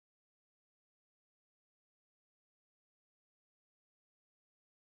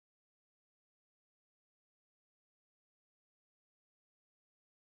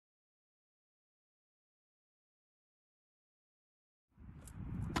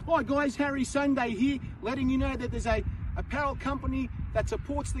Hi guys, Harry Sunday here, letting you know that there's a apparel company that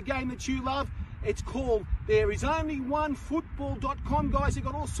supports the game that you love. It's called thereisonlyonefootball.com, guys. They've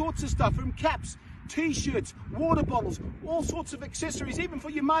got all sorts of stuff, from caps, t-shirts, water bottles, all sorts of accessories, even for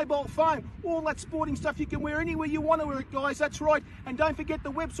your mobile phone. All that sporting stuff you can wear anywhere you want to wear it, guys. That's right. And don't forget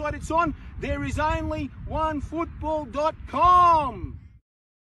the website it's on, thereisonlyonefootball.com.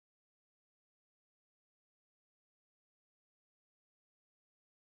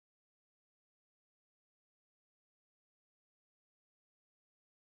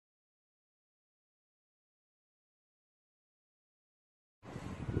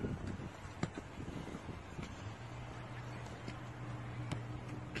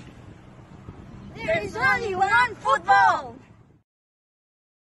 There is only one football!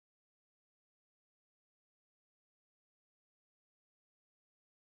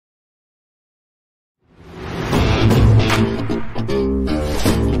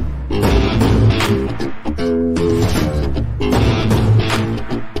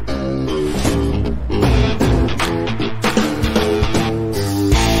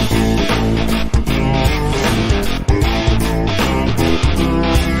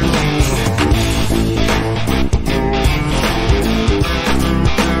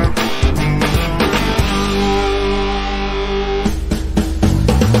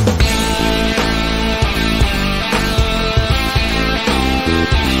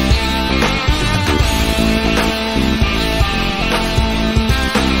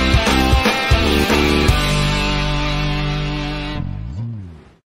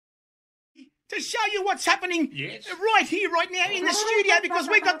 To show you what's happening right here, right now in the studio, because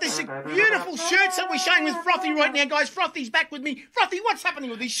we got this beautiful shirts that we're showing with Frothy right now, guys. Frothy's back with me. Frothy, what's happening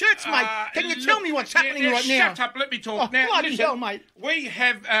with these shirts, mate? Can you tell me what's happening right now? Shut up, let me talk. Now, bloody listen, hell, mate. We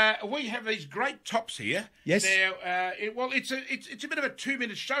have these great tops here. Yes. Now, it's a bit of a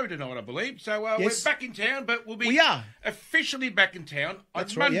 2-minute show tonight, I believe. So we're back in town, but we are officially back in town on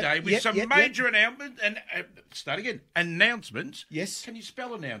Monday with some major announcements and start again. Announcements. Yes. Can you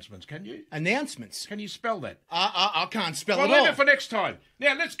spell announcements? Can you? Announcements. Can you spell that? I can't spell Well, it all. leave it for next time.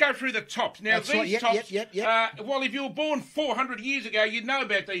 Now, let's go through the tops. Now, That's these right. tops, well, if you were born 400 years ago, you'd know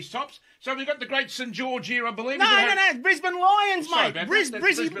about these tops. So we've got the great St George here, I believe. No, Brisbane Lions, mate.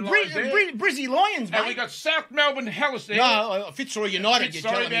 Brizzy Lions, mate. And we got South Melbourne Hellas there. No, Fitzroy United, you're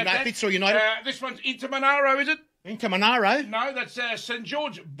telling me, mate. Fitzroy United. This one's Inter Monaro, is it? Inter Monaro? No, that's St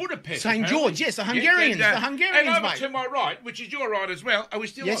George Budapest. St George, yes, the Hungarians, and over mate. to my right, which is your right as well. Are we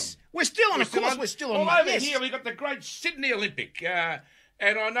still on? Yes, we're still on, of course, we're still on. Well, over here we got the great Sydney Olympic.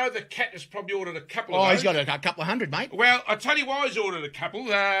 And I know the cat has probably ordered a couple of those. He's got a couple of hundred, mate. Well, I'll tell you why he's ordered a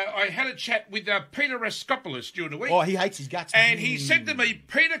couple. I had a chat with Peter Raskopoulos during the week. Oh, he hates his guts. And he said to me,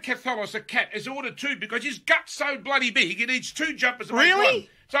 Peter Catholos, a cat, has ordered two because his gut's so bloody big, he needs two jumpers to make one.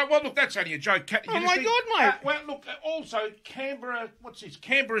 So, well, look, that's only a joke. Oh, my God, mate. Well, look, also, Canberra,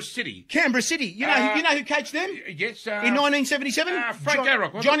 Canberra City. Canberra City. You know who coached them? Yes. In 1977? Frank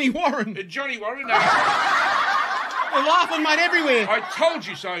Arrock. Johnny Warren. Johnny Warren. We're laughing, mate, everywhere. I told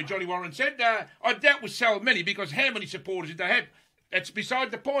you so, Johnny Warren said. I doubt we'll sell many because how many supporters did they have? That's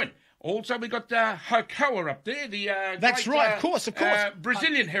beside the point. Also, we got Hokoa up there. That's great, right, of course.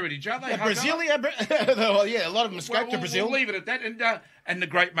 Brazilian heritage, are they? Brasilia, well, yeah, a lot of them escaped to Brazil. We'll leave it at that. And the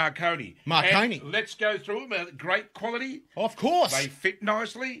great Marconi. Marconi. And let's go through them. Great quality. Of course. They fit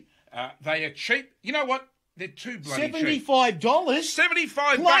nicely. They are cheap. You know what? They're too bloody cheap. $75.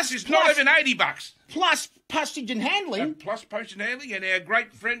 $75 is not even $80. Plus postage and handling. Plus postage and handling. And our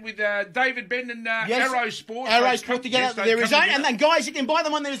great friend with David Ben and Arrow Sport. Arrow Sport together. And then, guys, you can buy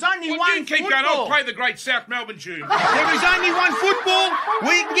them on There's Only One you keep Football. Going. I'll play the great South Melbourne tune. There is only one football.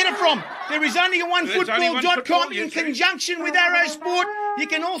 Where you can get it from. There is only one football.com in conjunction with Arrow Sport. You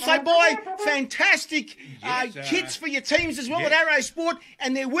can also buy fantastic kits for your teams as well at Arrow Sport,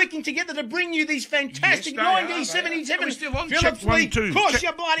 and they're working together to bring you these fantastic 1977 Phillips League. Of course,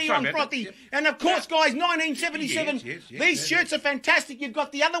 you're bloody on, Frothy. And of course, guys, 1977. These shirts are fantastic. You've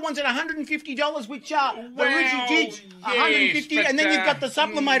got the other ones at $150, which are the Rigid Gigs, $150, and then you've got the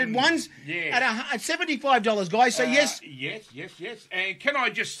sublimated ones at $75, guys. So yes. Yes. And can I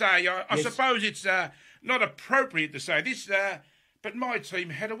just say, I suppose it's not appropriate to say this, but my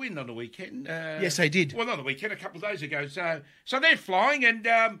team had a win on the weekend. Yes, they did. Well, not the weekend, a couple of days ago. So they're flying, and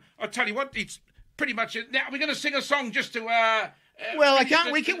I'll tell you what, it's pretty much it. Now we're going to sing a song just to. Well, I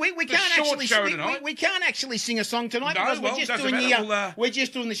can't. We can't actually sing a song tonight because we're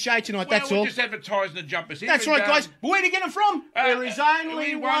just doing the show tonight. That's all. We're just advertising the jumpers here. That's right, guys. But where to get them from? There is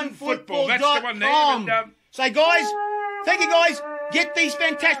only one football. That's the one there. So, guys, thank you, guys. Get these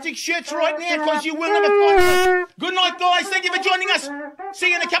fantastic shirts right now because you will never find them. Good night, guys. Thank you for joining us. See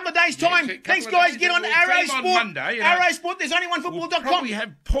you in a couple of days' time. Thanks, guys. Get on Arrow Sport. Monday, Arrow Sport. There's only one football.com. We'll probably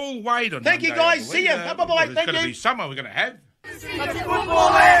have Paul Wade on Thank Monday, you, guys. See you. Bye-bye. Thank you. There's going to be someone we're going to have. That's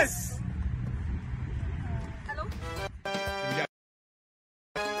footballers. Hello?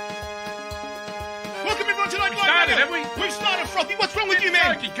 Welcome everyone tonight, guys. Started, have we? We've started, Frothy. What's wrong with you,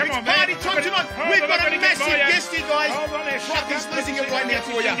 man? Come on, it's party time tonight. We've got a massive guest here, guys. Frothy's losing it right now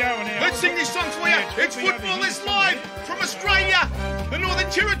for you. Let's sing this song for you. It's Footballers Live from Australia, the Northern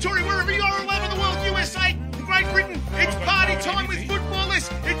Territory, wherever you are all over the world, USA, Great Britain. It's party time with footballers.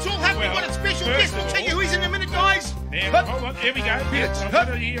 It's all happening. We've got a special guest. We'll tell you who he's in a minute, guys. Now, hold on. Here we go. I've got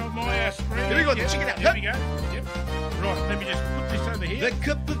it here on my screen. Here we go. Check it out. Here we go. Yep. Right, let me just put this over here.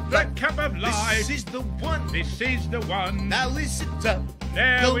 The cup of life. This is the one. This is the one. Now listen up.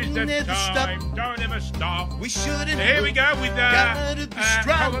 Now is the never time. Stop. Don't ever stop. We shouldn't. Here we go with gotta be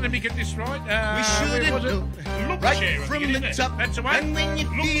strong. hold on, let me get this right. We shouldn't know. Look Right chair, from isn't the it? top. That's the one. And when you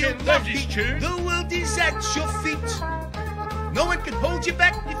Look feel chair loves his lucky, tune. the world is at your feet. No one can hold you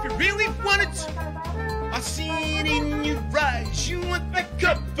back if you really want it. I see it in your eyes. You want that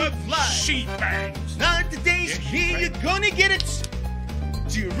cup of life. Sheet bags. Now today's here, you're gonna get it.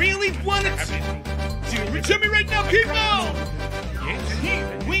 Do you really want it? Do you tell me right now, people? Yes,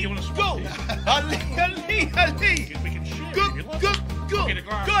 here. We You want to go. Ali, Ali, Ali. We can share Go, if you like. go, go. Get a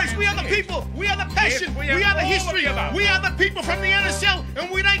glass Guys, we are the downstairs. people. We are the passion. Yes, we we are are the all history. of the above. We are the people from the NSL,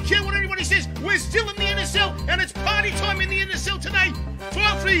 and we don't care what anybody says. We're still in the NSL, and it's party time in the NSL today.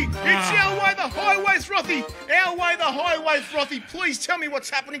 Frothy, it's our way, the highway, Frothy. Our way, the highway, Frothy. Please tell me what's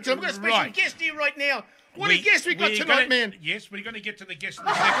happening to them. We've got a special Right. guest here right now. What a guest we got tonight, man. Yes, we're going to get to the guest in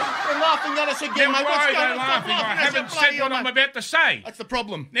a second. They're laughing at us again, mate. What's Why are going they on? Stop laughing? I laughing at us, haven't you said bloody what hell, I'm mate. about to say. That's the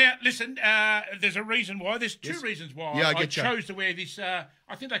problem. Now, listen, there's a reason why. There's two reasons why Yeah, I I get you. chose to wear this. I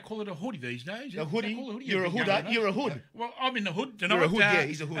think they call it a hoodie these days. A hoodie? They call it You're a hood, young, you're a hood. Well, I'm in the hood tonight. You're a hood, yeah,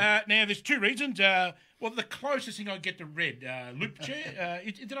 he's a hood. Now, there's two reasons. Well, the closest thing I get to red, loop chair.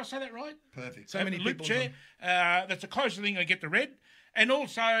 Did I say that right? Perfect. So many loop people. chair. That's the closest thing I get to red. And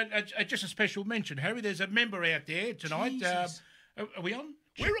also, just a special mention, Harry, there's a member out there tonight. Jesus. Are we on?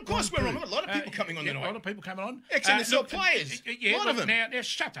 Of course we're on. We've got a lot of people coming on yeah, tonight. A lot of people coming on. Ex-NSL players. Yeah, a lot of them. Now,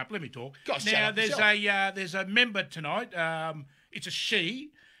 shut up. Let me talk. Gosh, shut now, up there's yourself. there's a member tonight. It's a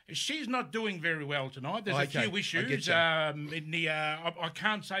she. She's not doing very well tonight. There's Okay, a few I issues. get you. In the I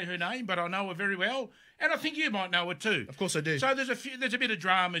can't say her name, but I know her very well, and I think you might know her too. Of course I do. So there's a bit of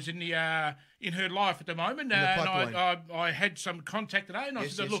dramas in the in her life at the moment. And I had some contact today, and I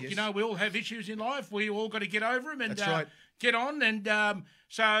Yes, said, yes, look, yes. you know, we all have issues in life. We all got to get over them and That's right. get on. And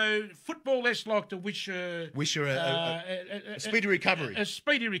so football, let's like to wish her a speedy recovery. A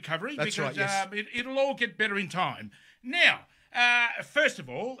speedy recovery. That's because, right, yes. It'll all get better in time. Now, first of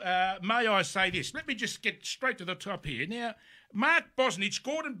all, may I say this? Let me just get straight to the top here. Now, Mark Bosnich,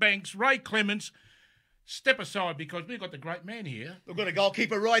 Gordon Banks, Ray Clements, step aside because we've got the great man here. We've got a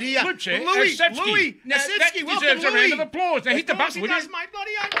goalkeeper right here. Louie Louie Acevski. Now, that Acevski, welcome, deserves a round Louie. of applause. Now, hit the button, He will does, you? mate.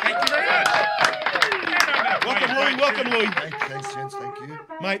 Bloody hell. Thank you very much. Welcome, Louie. Welcome, Louie. Thanks, gents. Thank you.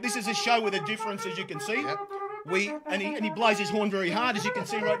 Mate, this is a show with a difference, as you can see. Yep. And he blows his horn very hard, as you can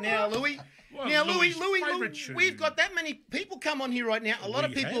see right now, Louie. Well, Now, Louie's Louie, favourite tune. we've got that many people come on here right now. A lot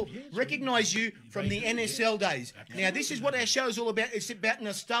of We people have, yes. recognise you from the NSL days. Now, this is what our show is all about. It's about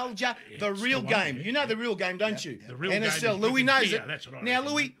nostalgia, the real the one, game. yeah. You know the real game, don't you? The real game NSL. is Louie different knows here, it. that's what I Now,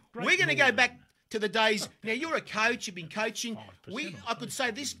 reckon. Louie, Great we're going to go Louie. back to the days. Now, you're a coach. You've been coaching. 5% I could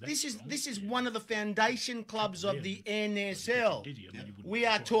say this is one of the foundation clubs of the NSL. We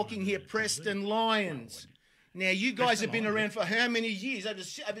are talking here Preston Lions. Now, you guys have been around for how many years? Over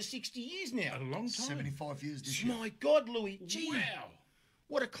 60 years now. A long time. 75 years this year. My God, Louie. Gee, Wow.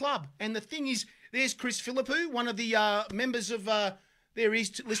 what a club. And the thing is, there's Chris Philippou, one of the members of... there he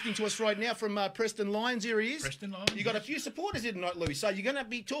is listening to us right now from Preston Lions. Here he is. Preston Lions, You got a few supporters here tonight, Louie. So you're going to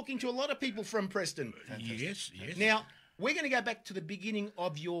be talking to a lot of people from Preston. Yes, yes. Now, we're going to go back to the beginning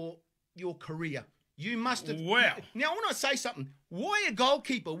of your career. You must have... Wow. Now, I want to say something. Why a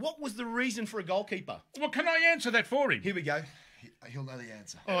goalkeeper? What was the reason for a goalkeeper? Well, can I answer that for him? Here we go. He'll know the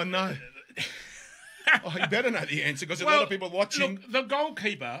answer. Oh, no. Oh, you better know the answer because a lot of people watching... Look, the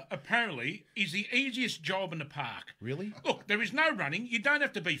goalkeeper apparently is the easiest job in the park. Really? Look, there is no running. You don't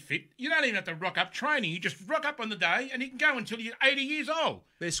have to be fit. You don't even have to rock up training. You just rock up on the day and you can go until you're 80 years old.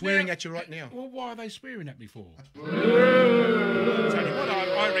 They're swearing at you right now. Well, why are they swearing at me for? Tell you what,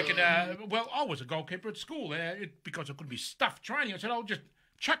 I reckon, well, I was a goalkeeper at school because I couldn't be stuffed training. I said, I'll just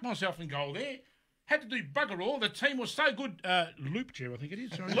chuck myself in goal there. Had to do bugger all. The team was so good. Loop chair, I think it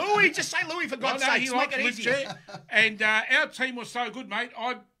is. Sorry. Louie, just say Louie for God's sake. He Make likes it loop easier. chair. And our team was so good, mate.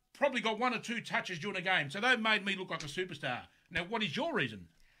 probably got 1 or 2 touches during the game. So they made me look like a superstar. Now, what is your reason?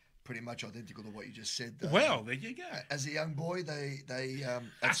 Pretty much identical to what you just said. Well, there you go. As a young boy, they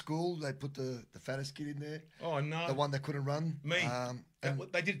at school, they put the fattest kid in there. Oh, no. The one that couldn't run. Me.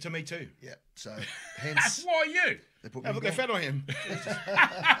 They did it to me too. Yeah, so hence... That's why you. They put Have a look, they fed on him.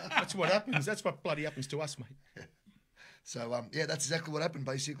 That's what happens. That's what bloody happens to us, mate. Yeah. So, yeah, that's exactly what happened,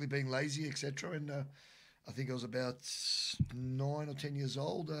 basically, being lazy, etc. And I think I was about 9 or 10 years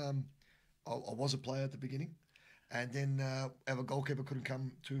old. I was a player at the beginning. And then our goalkeeper couldn't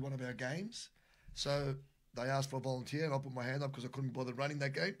come to one of our games. So they asked for a volunteer, and I put my hand up because I couldn't bother running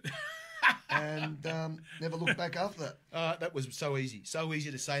that game. And never looked back after that. That was so easy. So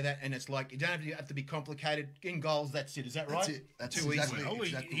easy to say that. And it's like, you don't have to be complicated. In goals, that's it. Is that right? That's it. That's too exactly,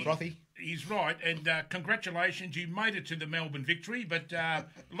 easy. exactly Frothy. He's right. And congratulations, you made it to the Melbourne victory. But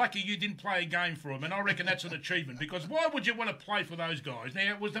lucky you didn't play a game for them. And I reckon that's an achievement. Because why would you want to play for those guys?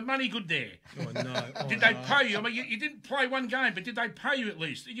 Now, was the money good there? Oh, no. Oh, did they pay you? I mean, you didn't play one game, but did they pay you at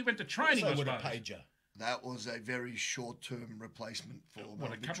least? You went to training, I would have paid you. That was a very short-term replacement for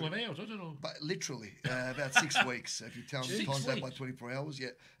what, a couple of hours, was it? Or? But literally, about 6 weeks. If you times that by 24 hours,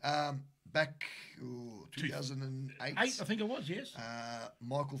 yeah. Back 2008. I think it was, yes.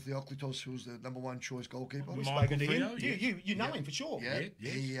 Michael Theoklitos, who was the #1 choice goalkeeper. Michael Theo, you know him for sure. Yeah,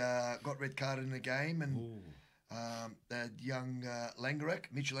 yes. He got red carded in the game, and that young Langerak,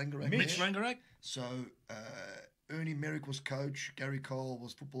 Mitch Langerak. So Ernie Merrick was coach. Gary Cole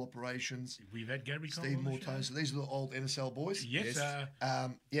was football operations. We've had Gary Cole. Steve Mortone. So these are the old NSL boys. Yes.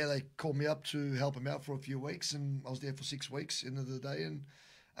 Yeah, they called me up to help them out for a few weeks, and I was there for 6 weeks, end of the day,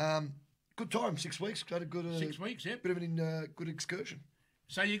 and good time. 6 weeks. Had a good 6 weeks. Yeah. Bit of an good excursion.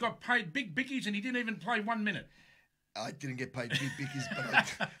 So you got paid big bickies, and he didn't even play 1 minute. I didn't get paid big bickies,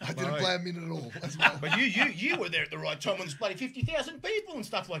 but I didn't play a minute at all as well. But you were there at the right time when there's bloody 50,000 people and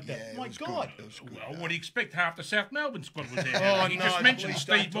stuff like that. Yeah, My God. Well, what do you expect? Half the South Melbourne squad was there. He no, just mentioned please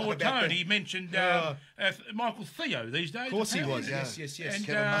Steve don't talk about Mortone. that. He mentioned Michael Theo these days. Of course he was. apparently. Yes. And,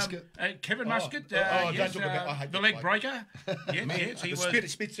 Kevin Muscat. Kevin Muscat. don't yes, talk about I hate the that leg bloke. breaker. Yes, he was.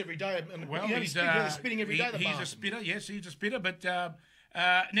 Spits every day. Well, he's spitting every day. He's a spitter. Yes, he's a spitter. But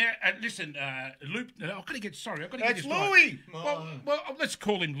now, listen, Luke. I've got to get sorry. I've got to get It's this Louie. right. Well, let's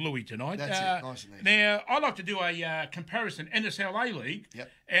call him Louie tonight. That's it. Nice and easy. Now, I like to do a comparison NSL A-League. Yep.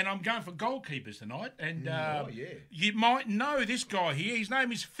 And I'm going for goalkeepers tonight. And yeah. you might know this guy here. His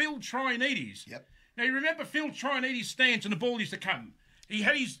name is Phil Trianides. Yep. Now, you remember Phil Trianides' stance and the ball used to come. He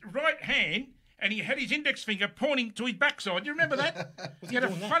had his right hand and he had his index finger pointing to his backside. Do you remember that? He had a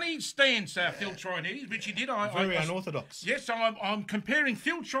funny stance, Phil Trianides, which he did. Very unorthodox. Yes, I'm comparing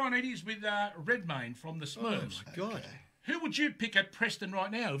Phil Trianides with Redmayne from the Smurfs. Oh, my God. Okay. Who would you pick at Preston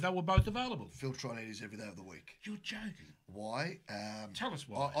right now if they were both available? Phil Trianides every day of the week. You're joking. Why? Tell us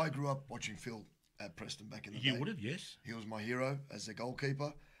why. I grew up watching Phil at Preston back in the day. You would have, yes. He was my hero as a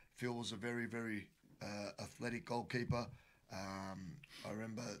goalkeeper. Phil was a very, very athletic goalkeeper. I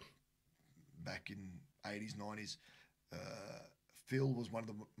remember back in 80s, 90s, Phil was one of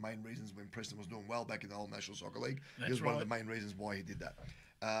the main reasons when Preston was doing well back in the whole National Soccer League. He was one of the main reasons why he did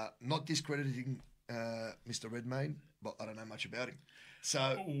that. Not discrediting Mr. Redmayne, but I don't know much about him. So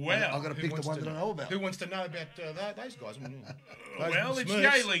I've got to pick the one that I know about. Who wants to know about those guys? Well, it's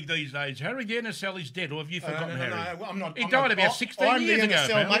the A-League these days, Harry. The NSL is dead, or have you forgotten, Harry? No, I'm not. He died about 16 years ago, NSL,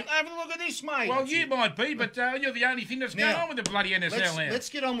 pal. mate. Have a look at this, mate. Well, you might be, but you're the only thing that's going on with the bloody NSL now. Let's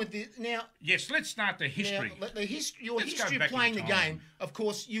get on with this. Now, yes, let's start the history. Now, your history of playing the game, of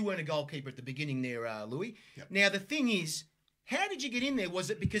course, you weren't a goalkeeper at the beginning there, Louie. Yep. Now, the thing is, how did you get in there? Was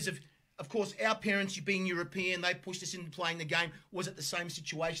it because of course, our parents, you being European, they pushed us into playing the game. Was it the same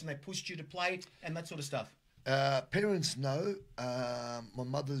situation? They pushed you to play it and that sort of stuff? Parents, no. My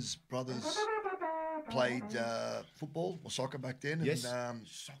mother's brothers played football or soccer back then. Yes. And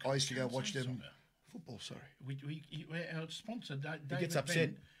I used to go watch them. Football, sorry. Our sponsor, David gets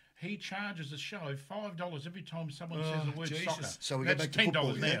upset. Ben, he charges the show $5 every time someone says the word Jesus. soccer. So we That's go back to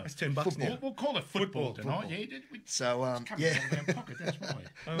football, $10 yeah? now. That's $10 now. We'll call it football tonight. Yeah, So, it's coming yeah. out of our pocket, that's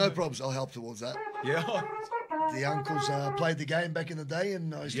why. No problems. I'll help towards that. Yeah. The uncles played the game back in the day,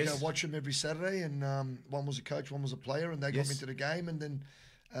 and I used to Yes. go watch them every Saturday. And one was a coach, one was a player, and they got me into the game. And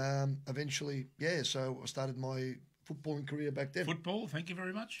then eventually, so I started my footballing career back then. Football, thank you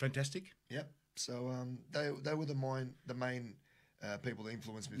very much. Fantastic. Yep. So they were the main people that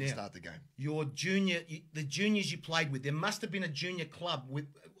influenced me to start the game. The juniors you played with, there must have been a junior club with.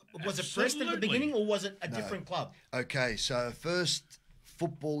 Was it Preston at the Absolutely. beginning, or was it a different club? Okay, so first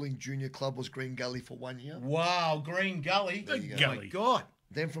footballing junior club was Green Gully for 1 year. Wow, Green Gully. The you go. Gully. My God.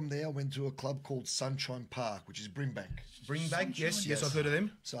 Then from there, I went to a club called Sunshine Park, which is Brimbank. Brimbank, yes, I've heard of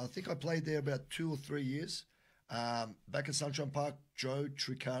them. So I think I played there about 2 or 3 years. Back at Sunshine Park, Joe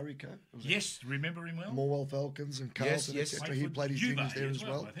Tricarico. Yes, remember him well. Morwell Falcons and Carlton, etc. He played his juniors there as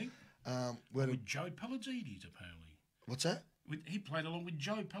well. I think. With Joe Palazzides, apparently. What's that? He played along with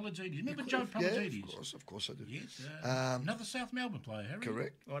Joe Palazzides. Remember Joe Palazzides? Yeah, of course I do. Yes, another South Melbourne player, Harry.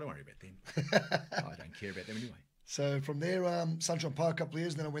 Correct. Oh, don't worry about them. I don't care about them anyway. So from there, Sunshine Park a couple of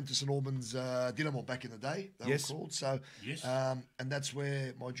years. Then I went to St Albans Dynamo back in the day. They were called. So, and that's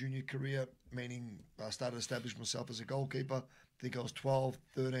where my junior career, meaning I started establishing myself as a goalkeeper. I think I was 12,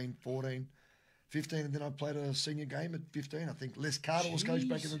 13, 14, 15, and then I played a senior game at 15. I think Les Carter was coach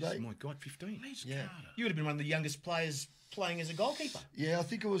back in the day. Oh my God, 15. Les Carter. You would have been one of the youngest players playing as a goalkeeper. Yeah, I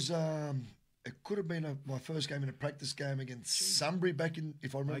think it was. It could have been my first game in a practice game against Sunbury back in,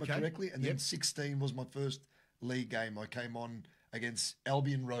 if I remember correctly, and then 16 was my first league game. I came on against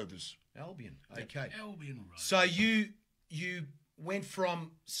Albion Rovers. Albion, okay. Albion Rovers. So you went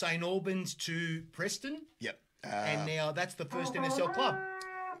from St Albans to Preston. Yep. And now that's the first NSL club.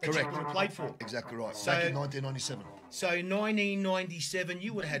 Correct. You played for. Exactly right. So, back in 1997. So 1997,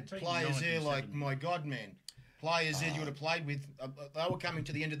 you would have had players there like, my God, man. Players there you would have played with, they were coming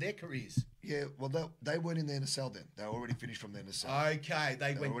to the end of their careers. Yeah, well, they weren't in the NSL then. They were already finished from the NSL. Okay,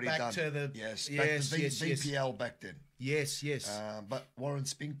 they went back to the... Yes, VPL back then. Yes. But Warren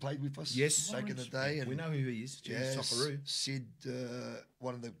Spink played with us back in the day. And we know who he is. Socceroo. Sid,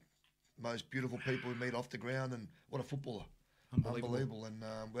 one of the most beautiful people we meet off the ground, and what a footballer. Unbelievable. And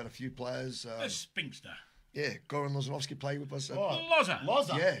we had a few players. A Spinkster. Yeah, Goran Lozanovsky played with us.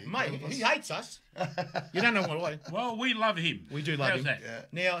 Loza. Yeah. Mate, he hates us. You don't know what I... Well, we love him. We do love him. That? Yeah.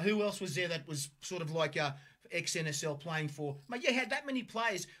 Now, who else was there that was sort of like ex-NSL playing for... Mate, you had that many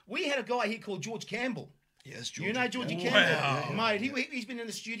players. We had a guy here called George Campbell. Yes, George. You know Georgie Campbell? Mate, he's been in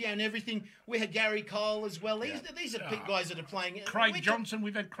the studio and everything. We had Gary Cole as well. These are guys that are playing... Craig Johnson.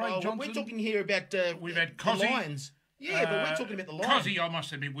 We've had Craig Johnson. We're talking here about we've had the Lions. Yeah, but we're talking about the Lions. Cozzy, I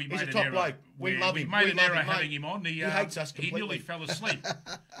must admit, we made an error. Bloke. We love him. We made an error having him on. He hates us completely. He nearly fell asleep.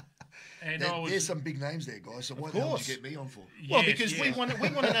 And there's some big names there, guys. So what the hell did you get me on for? Well, because we want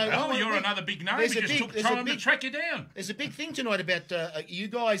to know. Oh, you're another big name. We just took time to track you down. There's a big thing tonight about you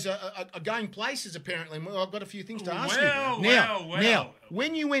guys are going places. Apparently, I've got a few things to ask you. Now,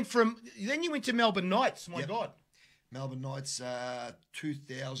 when you went to Melbourne Knights. My God. Melbourne Knights,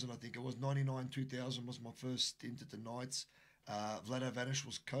 2000, I think it was 99, 2000 was my first stint at the Knights. Vlado Vanish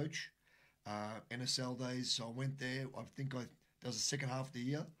was coach, NSL days. So I went there. I think that was the second half of the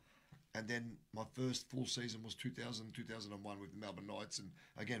year. And then my first full season was 2000, 2001 with the Melbourne Knights. And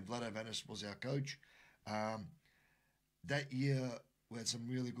again, Vlado Vanish was our coach. That year, we had some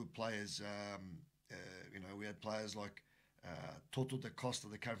really good players. We had players like Toto da Costa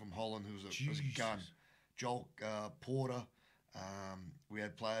that came from Holland, who was a gun. Joel Porter. We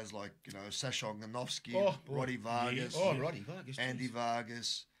had players like, Sasha Ognanovsky, Roddy Vargas. Roddy Vargas. Andy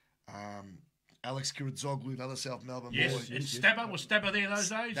Vargas. Alex Kiridzoglu, another South Melbourne boy. And Stabber, was Stabber there those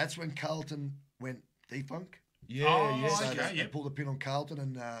days? That's when Carlton went defunct. Yeah. They pulled the pin on Carlton,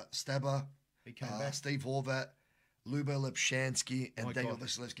 and Stabber, he came back. Steve Horvat, Lubo Lepshansky, and Daniel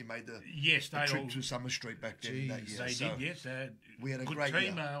Vasilevsky made the trip to Summer Street back then that year. They did, yes. We had a great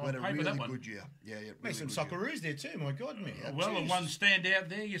year. We had a really good year. Yeah, really some Socceroos there too, my God, man. Well, and one stand out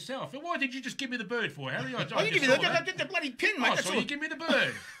there yourself. Why did you just give me the bird for, Harry? I give you the bloody pin, mate. So you give me the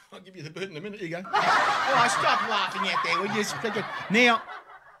bird. I'll give you the bird in a minute. Here you go. Stop laughing out there, will you? Now,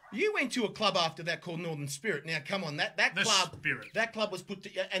 you went to a club after that called Northern Spirit. Now, come on, that club. Spirit. That club was put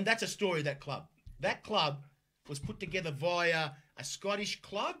together, and that's a story of that club. That club was put together via a Scottish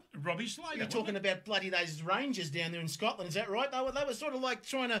club. Robbie Slater. You're talking about bloody those Rangers down there in Scotland, is that right? They were sort of like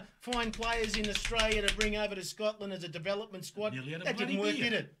trying to find players in Australia to bring over to Scotland as a development squad. That didn't work,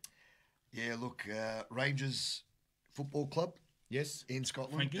 did it? Yeah, look, Rangers Football Club. Yes. In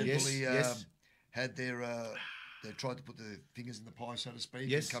Scotland. Yes. Had their, they tried to put the fingers in the pie, so to speak,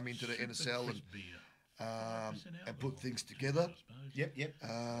 and come into the NSL and put things together. Yep.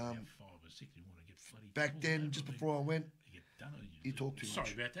 Back then, just before I went, he talked too much.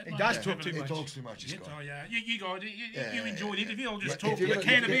 Sorry about that. He does talk too much. He talks too much, this guy. You guys, you enjoy the interview. I'll just talk to a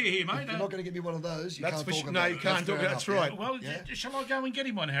can of beer here, mate. If you're not going to give me one of those, you can't talk about it. No, you can't talk about it. That's right. Well, shall I go and get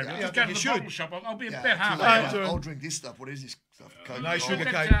him one, Harry? Yeah, Just go to the bottle shop. I'll be about half hour. I'll drink this stuff. What is this stuff? Coke? No sugar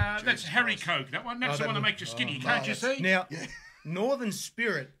Coke. That's Harry Coke. That one. That's the one that makes you skinny. Can't you see? Now, Northern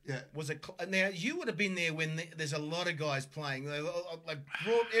Spirit was now you would have been there when there's a lot of guys playing. They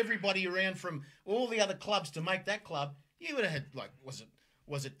brought everybody around from all the other clubs to make that club. You would have had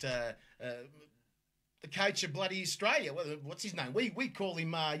was it the coach of bloody Australia. What's his name? We call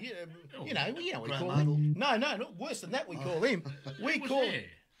him. You know we call Arnold. him. No, not worse than that. We call him. We call him.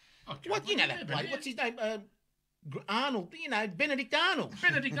 What you know that bloke? What's his name? Arnold. You know, Benedict Arnold.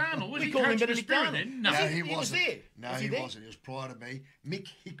 Benedict Arnold. Was we he call him coach of the Benedict Spirit Arnold. then? No, he was there. No, was he there? wasn't. He was prior to me. Mick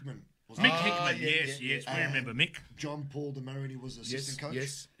Hickman. Mick Hickman, yes. We remember Mick. John Paul DeMarini was assistant coach.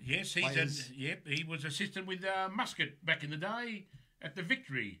 Yes, he was assistant with Muscat back in the day at the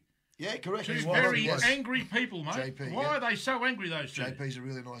Victory. Yeah, correct. Two very angry people, mate. JP, Why are they so angry, those two? JP's a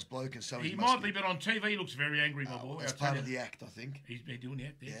really nice bloke, and so he might be, but on TV he looks very angry, my boy. That's part of the act, I think. He's been doing the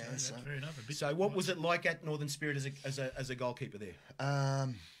act. Yeah, that's fair enough. So, what was it like at Northern Spirit as a goalkeeper there?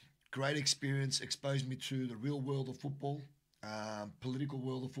 Great experience, exposed me to the real world of football. Political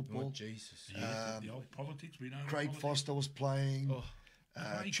world of football. Oh, Jesus. The old politics, we know. Craig Foster was playing.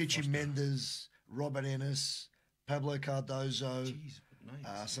 Chichi Mendes, Robert Ennis, Pablo Cardozo. Jeez,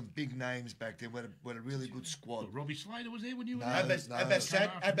 some big names back then. We had a really good squad. Well, Robbie Slater was there when you were there?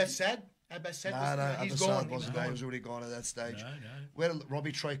 Abbasad? No, he's gone. He was already gone at that stage. No. We had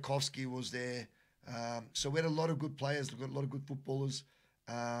Robbie Trajkovski was there. So we had a lot of good players, a lot of good footballers.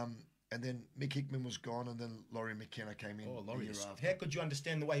 And then Mick Hickman was gone, and then Laurie McKenna came in. Oh, Laurie! After. How could you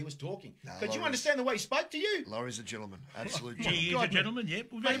understand the way he was talking? Could you Laurie's- understand the way he spoke to you? Laurie's a gentleman, absolute He gentleman. is a gentleman, yeah.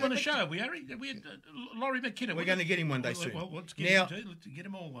 We've had him on the show, we had Laurie McKenna. We're going to get him one day soon. Well, let's get him too. Let's get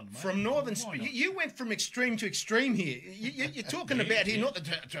him all one, mate. From Northern Spirit, you went from extreme to extreme here. You're talking about here, not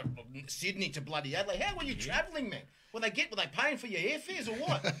to Sydney to bloody Adelaide. How were you travelling, man? Were they paying for your airfares or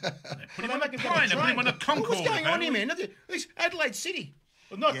what? Put him on a plane, put him on a Concorde. What's going on here, man? It's Adelaide City.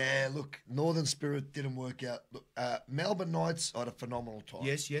 Yeah, look, Northern Spirit didn't work out. Look, Melbourne Knights, I had a phenomenal time.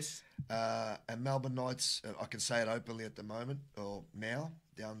 Yes. And Melbourne Knights, I can say it openly at the moment, or now,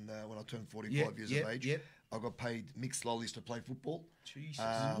 down when I turned 45 years of age, I got paid mixed lollies to play football. Jesus.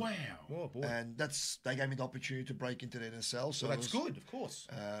 Wow. Oh, boy. And they gave me the opportunity to break into the NSL. So that's good, of course.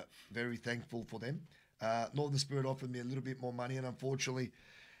 Very thankful for them. Northern Spirit offered me a little bit more money, and unfortunately,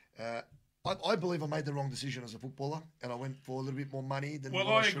 I believe I made the wrong decision as a footballer, and I went for a little bit more money than Well,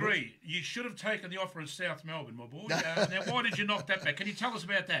 what I should have. agree. You should have taken the offer of South Melbourne, my boy. Now, why did you knock that back? Can you tell us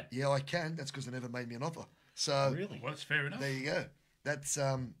about that? Yeah, I can. That's because they never made me an offer. So really? Well, that's fair enough. There you go. That's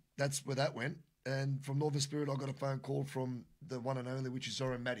where that went. And from Northern Spirit, I got a phone call from the one and only, which is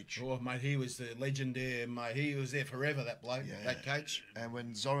Zoran Madic. Oh, mate, he was the legend there, mate. He was there forever, that bloke, that coach. And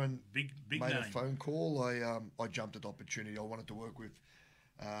when Zoran big made name. a phone call, I jumped at the opportunity. I wanted to work with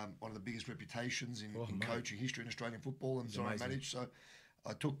one of the biggest reputations in coaching history in Australian football, and Zoran Madic. So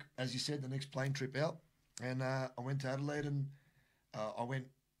I took, as you said, the next plane trip out, and I went to Adelaide, and I went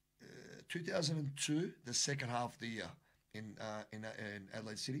 2002, the second half of the year in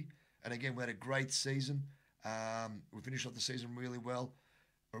Adelaide City. And again, we had a great season. We finished off the season really well.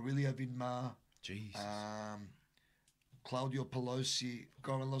 Aurelio Vidmar, Claudio Pelosi,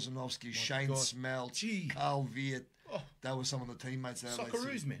 Goran Lozanovsky, Shane Smeltz, Carl Viet. Oh, they were some of the teammates.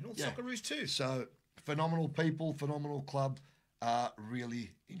 Socceroos, man. All Socceroos too. So, phenomenal people, phenomenal club.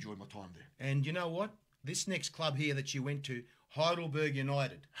 Really enjoyed my time there. And you know what? This next club here that you went to, Heidelberg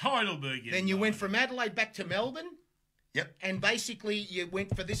United. Then you went from Adelaide back to Melbourne. Yep. And basically, you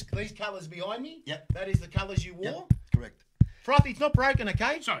went for these colours behind me. Yep. That is the colours you wore. Yep. Correct. Frothy, it's not broken,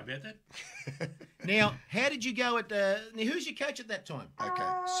 okay? Sorry about that. Now, how did you go at... who's your coach at that time? Okay,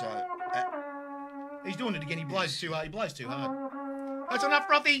 so... He's doing it again. He blows too hard. That's enough,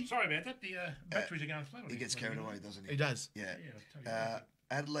 Frothy. Sorry about that. The batteries are going flat. He gets carried away, doesn't he? He does. Yeah.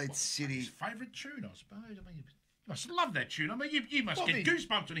 Adelaide City... His favourite tune, I suppose. I mean, you must love that tune. I mean, you must get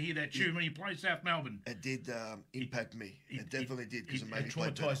goosebumps when you hear that tune when you play South Melbourne. It did impact me. It definitely did, because it made me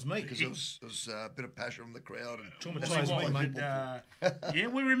traumatised me. Because it was a bit of passion from the crowd. And traumatised me, mate. Yeah,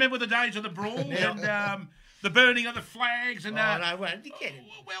 we remember the days of the brawl and the burning of the flags. And, well,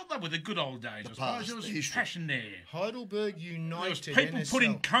 they were the good old days, I suppose. There was passion there. Heidelberg United. There was people put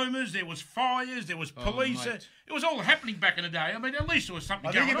in comas, there was fires, there was police. It was all happening back in the day. I mean, at least there was something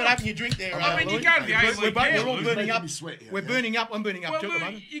going on. I think you've been having your drink there. I mean, you go to the A-League now. We're all burning up. We're burning up. I'm burning up too at the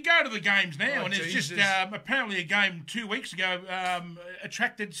moment. You go to the games now, and it's just apparently a game 2 weeks ago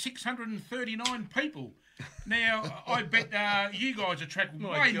attracted 639 people. Now, I bet you guys attract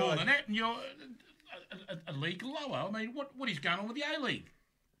way more than that, and you're a league lower. I mean, what is going on with the A-League?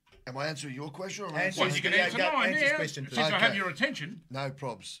 Am I answering your question? Or well, you can answer mine now, since I have your attention. No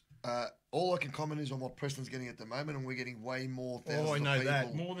probs. All I can comment is on what Preston's getting at the moment, and we're getting way more thousands I know of people.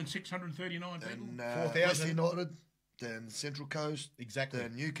 that. More than 639 people? And, 4,000. United, then Central Coast,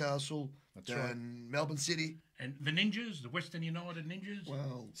 then Newcastle, then Melbourne City. And the Ninjas, the Western United Ninjas?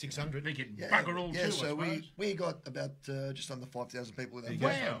 Well, 600. They're getting bugger all too, so I suppose. we got about just under 5,000 people in that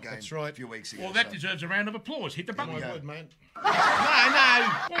Wow. game That's right. a few weeks ago. Well, that deserves a round of applause. Hit the button. My word, mate. No. Well,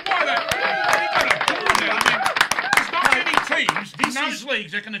 why there's not many teams in those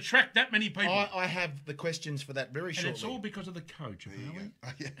leagues that can attract that many people. I have the questions for that very shortly. And it's all because of the coach, apparently.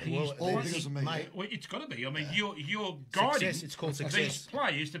 Well, all because of me. Mate, well, it's got to be. I mean, you're guiding it's called these success.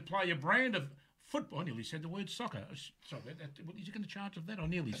 players to play a brand of football. I nearly said the word soccer. Sorry, is he going to charge of that? I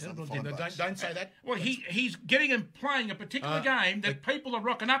nearly said it. Don't say that. Well, he's getting and playing a particular game that people are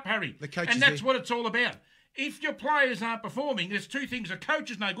rocking up, Harry. The coach and that's what it's all about. If your players aren't performing, there's two things. The coach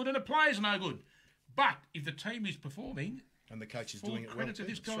is no good and the player's no good. But if the team is performing... And the coach is full doing it well. credit to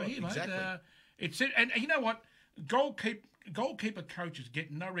this guy right, here, mate. Exactly. And you know what? Goalkeeper coaches get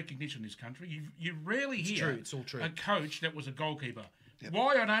no recognition in this country. You rarely hear it's all true. a coach that was a goalkeeper. Yep.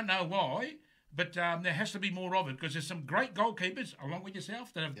 Why, I don't know why, but there has to be more of it because there's some great goalkeepers, along with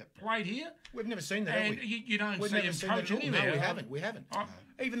yourself, that have played here. We've never seen that, have we? You don't We've see never them seen coach that at all. anywhere. No, we haven't.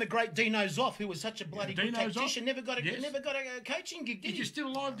 Even the great Dino Zoff, who was such a bloody good tactician, never got a coaching gig, did he? He's still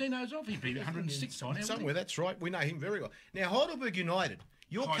alive, Dino Zoff. He'd be 106 by now. Somewhere, that's right. We know him very well. Now, Heidelberg United,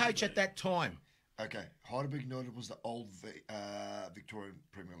 your coach at that time. Okay, Heidelberg United was the old Victorian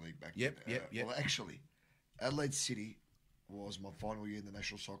Premier League back then. Yep. Well, actually, Adelaide City was my final year in the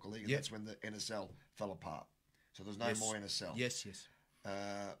National Soccer League, and that's when the NSL fell apart. So there's no more NSL. Yes.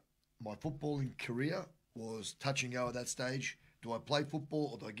 My footballing career was touch and go at that stage. Do I play football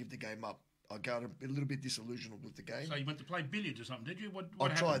or do I give the game up? I got a little bit disillusioned with the game. So you went to play billiards or something, did you? I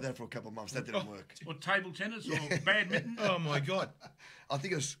tried that for a couple of months. That didn't work. Or table tennis or badminton? Oh, my God. I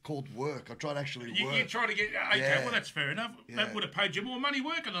think it's called work. I tried actually work. You tried to get... Okay, well, that's fair enough. Yeah. That would have paid you more money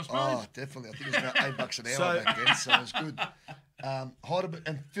working, I suppose. Oh, definitely. I think it was about $8 an hour back then, so it's good. Heidelberg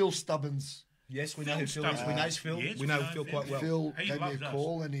and Phil Stubbins. Yes, we know who Phil is. We know Phil. Yes, we know Phil quite well. Phil gave me a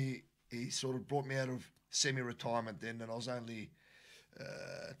call and he sort of brought me out of semi-retirement then, and I was only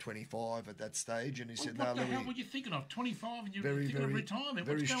 25 at that stage, and he said, "What the hell were you thinking of? 25 and you're thinking of retirement?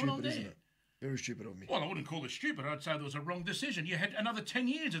 Very What's going on there?" Isn't it? Very stupid of me. Well, I wouldn't call it stupid. I'd say there was a wrong decision. You had another 10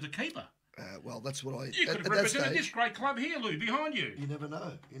 years as a keeper. Well, that's what I... You could have represented this great club here, Lou, behind you. You never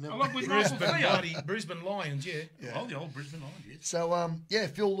know. Along with Michael Theo. Brisbane Lions, yeah. Well, the old Brisbane Lions, yes. So,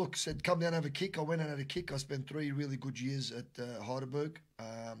 Phil, said, come down and have a kick. I went and had a kick. I spent 3 really good years at Heidelberg.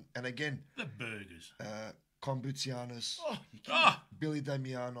 And again... The burgers. Kombutsianis, Billy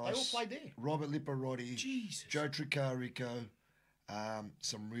Damianos. They all played there. Robert Liparotti. Jesus. Joe Tricarico.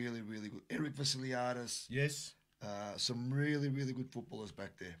 Some really, really good... Eric Vassiliadis. Yes. Some really, really good footballers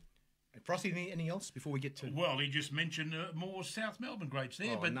back there. Frosty, anything else before we get to... Well, he just mentioned more South Melbourne greats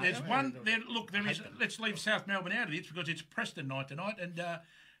there, but no, there's no, one... no. There, look, there is... Let's leave South Melbourne out of this because it's Preston night tonight, and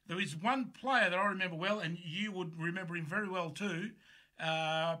there is one player that I remember well, and you would remember him very well too.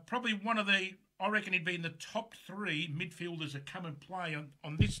 Probably one of the... I reckon he'd be in the top 3 midfielders that come and play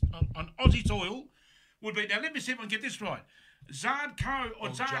on Aussie soil. Would be... Now, let me see if I can get this right. Zarkov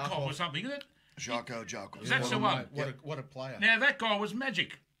or something, isn't it? Jarkov. That's the one. What a player. Now, that guy was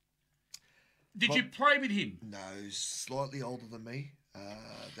magic. Did you play with him? No, he's slightly older than me.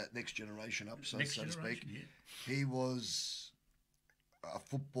 That next generation up, so to speak. Yeah. He was a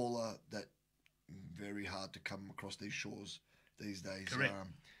footballer that very hard to come across these shores these days. Correct.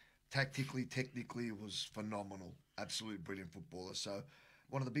 Tactically, technically, was phenomenal. Absolutely brilliant footballer. So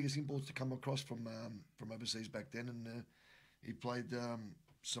one of the biggest imports to come across from overseas back then, and he played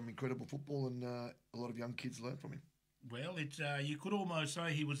some incredible football, and a lot of young kids learned from him. Well, it's you could almost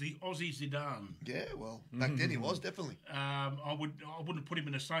say he was the Aussie Zidane. Yeah, well, back then he was, definitely. I wouldn't put him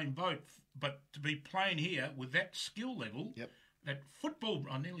in the same boat, but to be playing here with that skill level, that football,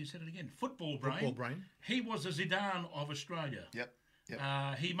 I nearly said it again, football brain. He was the Zidane of Australia. Yep.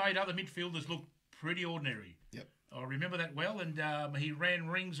 He made other midfielders look pretty ordinary. Yep. I remember that well, and he ran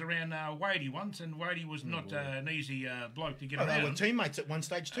rings around Wadey once, and Wadey was not an easy bloke to get around. They were teammates at one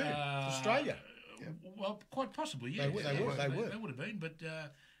stage too, Australia. Well, quite possibly, yeah. They were. They would have been, but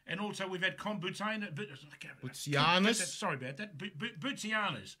and also we've had Butsianis. Sorry about that.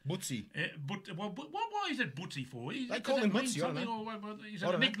 Butsianis. Butsi. Why is it Butsi for? They call him Butsi, I don't know. Is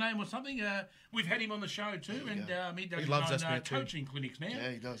that a nickname or something? We've had him on the show too, and he does loves his us own now too. coaching clinics now.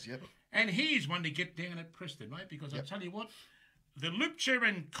 Yeah, he does, yep. And he's one to get down at Preston, mate, because I tell you what, the Lupcher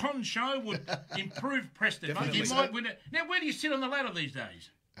and Con show would improve Preston. Mate. You might win it. Now, where do you sit on the ladder these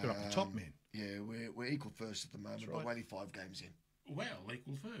days? They're up the top, man. Yeah, we're equal first at the moment, but we're only 5 games in. Well,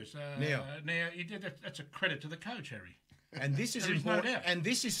 equal first. Now that's a credit to the coach, Harry. And this is There is no important. doubt. And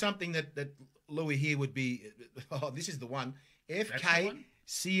this is something that Louie here would be, this is the one. FK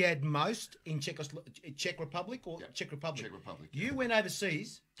Siad Most in Czech Republic or Czech Republic? Czech Republic. You went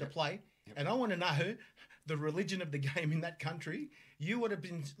overseas to play, and I want to know the religion of the game in that country. You would have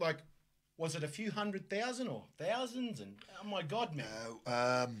been like, was it a few 100,000 or thousands? And oh my God,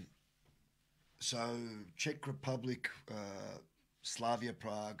 man. So Czech Republic, Slavia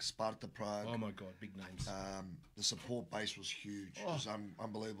Prague, Sparta Prague. Oh my God, big names. The support base was huge. It was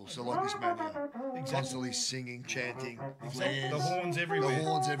unbelievable. So like this man here, constantly singing, chanting, flares, the horns everywhere. The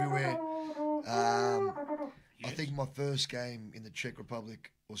horns everywhere. I think my first game in the Czech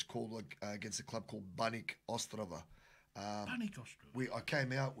Republic was called against a club called Baník Ostrava. I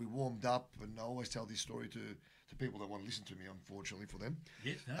came out, we warmed up, and I always tell this story to people that want to listen to me, unfortunately for them.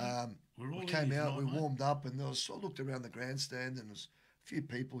 Yes, we came out, we warmed up, and I looked around the grandstand, and there's a few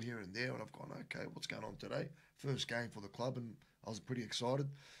people here and there, and I've gone, okay, what's going on today? First game for the club, and I was pretty excited.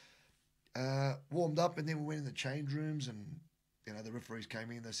 Warmed up, and then we went in the change rooms, and the referees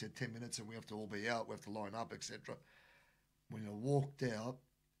came in, they said 10 minutes, and we have to all be out, we have to line up, etc. When I walked out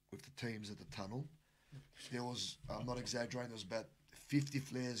with the teams at the tunnel, there was, I'm not exaggerating, there was about 50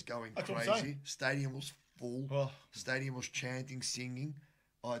 flares going crazy. Stadium was full. Oh. Stadium was chanting, singing.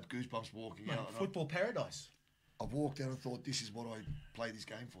 I had goosebumps walking out. Football paradise. I walked out and thought, this is what I play this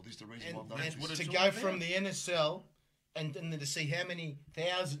game for. This is the reason why I've done it. To go from the NSL and then to see how many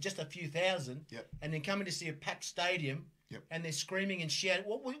thousand, just a few thousand, and then coming to see a packed stadium, and they're screaming and shouting.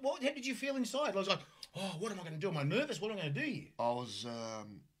 How did you feel inside? I was like, oh, what am I going to do? Am I nervous? What am I going to do here?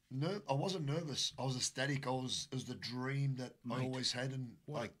 I wasn't nervous. I was ecstatic. It was the dream that I always had, and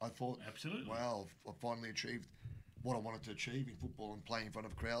I thought, absolutely, wow, I finally achieved what I wanted to achieve in football and playing in front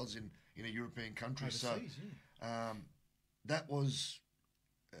of crowds in a European country. Overseas, that was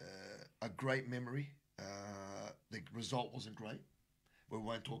a great memory. The result wasn't great. We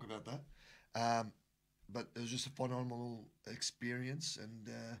won't talk about that. But it was just a phenomenal experience, and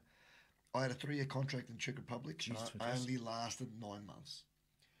I had a 3-year contract in Czech Republic. I only lasted 9 months.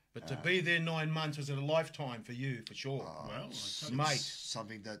 But to be there 9 months was a lifetime for you, for sure. Mate,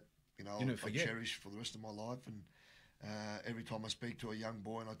 something that I cherish for the rest of my life. And every time I speak to a young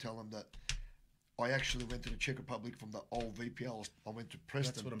boy, and I tell them that I actually went to the Czech Republic from the old VPL. I went to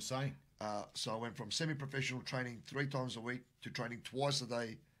Preston. That's what I'm saying. So I went from semi-professional training 3 times a week to training twice a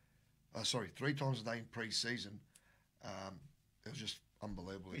day. 3 times a day in pre-season. It was just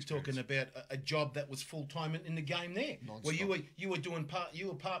unbelievable. He's talking about a job that was full time in the game there. Non-stop. Where you were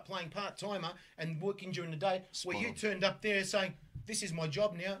playing part timer and working during the day. Where you turned up there saying, "This is my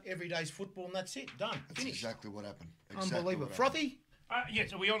job now. Every day's football, and that's it. Done. That's finished." Exactly what happened. Unbelievable. Frothy.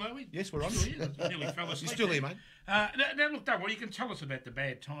 Yes, are we on, are we? Yes, we're on. Nearly fell asleep. You're still here, mate. Now, look, don't worry, you can tell us about the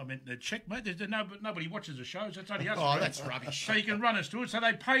bad time in the Czech, mate. Nobody watches the shows. That's only us. Oh, that's rubbish. So you can run us through it. So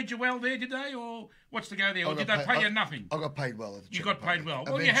they paid you well there, did they? Or what's the go there? Or did they pay you nothing? I got paid well at the Czech. You got paid well.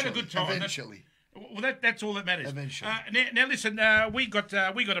 Well, you had a good time. Eventually. Well, that's all that matters. Eventually. Now listen, we got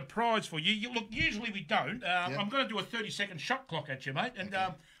a prize for you. Look, usually we don't. I'm going to do a 30-second shot clock at you, mate. And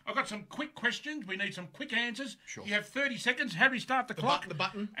I've got some quick questions. We need some quick answers. Sure. You have 30 seconds. Harry, start the clock. The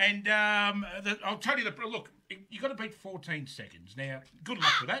button. And I'll tell you look, you got to beat 14 seconds. Now, good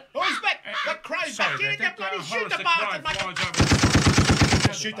luck with that. Oh, he's back. That crow's back. Get that bloody shoot the bastard, mate.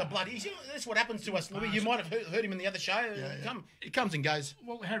 Shoot the bloody. That's what happens to us, Louie. You might have heard him in the other show. It comes and goes.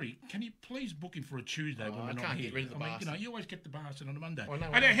 Well, Harry, can you please book him for a Tuesday when we're not here? Get rid of the bastard. You always get the bastard on a Monday. Oh, no,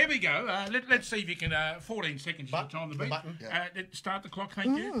 now, here we go. Let's see if you can. 14 seconds is the time to beat. Button. Start the clock,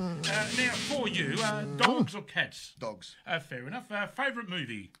 thank you. Now, for you, dogs or cats? Dogs. Fair enough. Favourite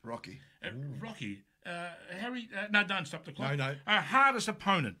movie? Rocky. Rocky. Harry, no, don't stop the clock. No. Hardest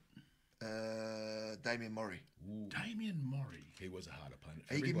opponent? Damien Murray. Damien Murray. He was a hard opponent.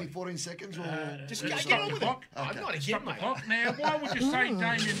 Are you giving me 14 seconds? Or just get on with it. I'm not again, stop the clock. Now, why would you say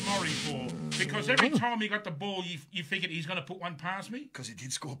Damien Murray for? Because every time he got the ball, you figured he's going to put one past me? Because he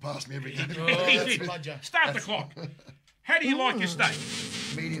did score past me every game. He did. Start the clock. How do you like your steak?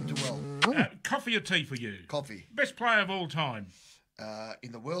 Medium to well. Coffee or tea for you? Coffee. Best player of all time?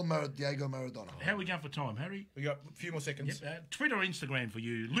 In the world, Diego Maradona. How are we going for time, Harry? We got a few more seconds. Yep. Twitter or Instagram for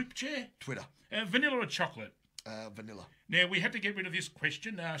you? Loop chair? Twitter. Vanilla or chocolate? Vanilla. Now, we had to get rid of this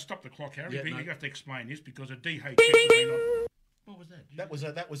question. Stop the clock, Harry. Yeah, you have to explain this because a DHS... What was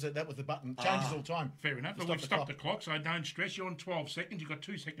that? That was the button. Changes all the time. Fair enough. We've stopped the clock, so don't stress. You're on 12 seconds. You've got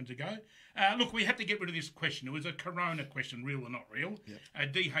 2 seconds to go. Look, we had to get rid of this question. It was a corona question, real or not real.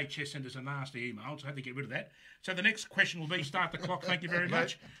 Yep. DHS sent us a nasty email, so I had to get rid of that. So the next question will be start the clock. Thank you very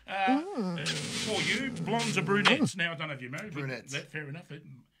much. For you, blondes or brunettes? Now, I don't know if you're married. Brunettes. Fair enough.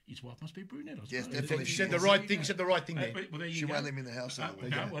 His wife must be brunette, I suppose. Yes, definitely. She said the right thing. Said the right thing there. Well, there you She go. won't let him in the house. No,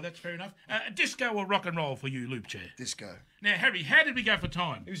 well, that's fair enough. Disco or rock and roll for you, Loop Chair? Disco. Now, Harry, how did we go for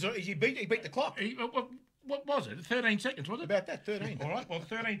time? He beat the clock. What was it? 13 seconds, was it? About that, 13. All right, well,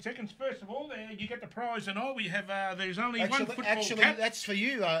 13 seconds. First of all, you get the prize and all. We have, there's only one football Actually, cap. that's for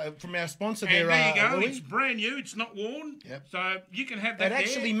you from our sponsor And there, you go. Louie. It's brand new. It's not worn. Yep. So you can have that That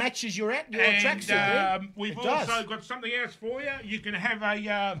actually there. matches your And tracksuit. we've It also does. got something else for you. You can have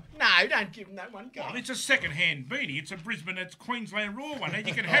a... No, don't give him that one. Go well, on. it's a second-hand beanie. It's a Brisbane, it's Queensland Raw one. And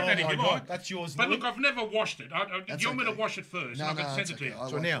you can have that if my you God, like. that's yours, But Louie. look, I've never washed it. Do you want me to wash it first? No, and I no, can it's send it okay. to I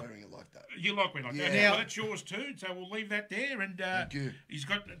you. like now- wearing it like that. You like me like that? Now- Well, that's yours too, so we'll leave that there. And Thank you. he's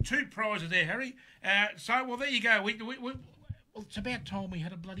got 2 prizes there, Harry. Well, there you go. Well, it's about time we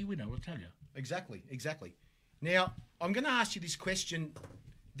had a bloody winner, I'll tell you. Exactly. Now, I'm going to ask you this question.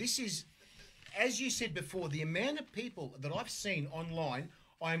 This is, as you said before, the amount of people that I've seen online.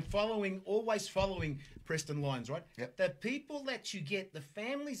 I'm always following Preston Lions, right? Yep. The people that you get, the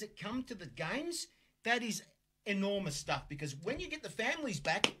families that come to the games, that is enormous stuff. Because when you get the families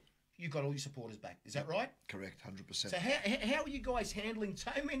back, you've got all your supporters back. Is that right? Correct, 100%. So how are you guys handling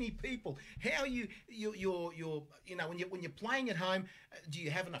so many people? How you're when you're playing at home, do you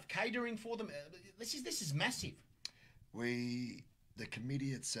have enough catering for them? This is massive. The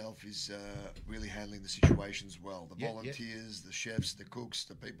committee itself is really handling the situations well. The volunteers, the chefs, the cooks,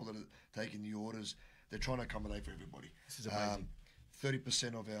 the people that are taking the orders, they're trying to accommodate for everybody. This is amazing.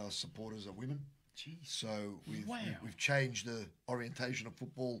 30% of our supporters are women. Jeez. So we've changed the orientation of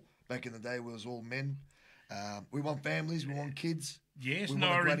football. Back in the day, it was all men. We want families. We want kids. Yes, we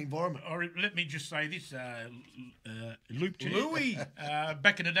want a great environment. Let me just say this, Loop Chair. Louie.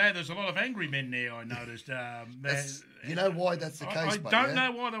 Back in the day, there's a lot of angry men there, I noticed. You know why that's the case, I don't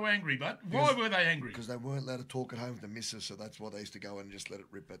know why they were angry, but why were they angry? Because they weren't allowed to talk at home to the missus, so that's why they used to go and just let it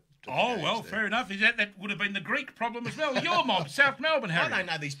rip at Fair enough. That would have been the Greek problem as well. Your mob, South Melbourne, Harry. I don't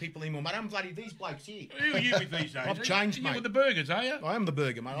know these people anymore, mate. I'm bloody these blokes here. Who are you with these days? I've changed, mate. You with the burgers, are you? I am the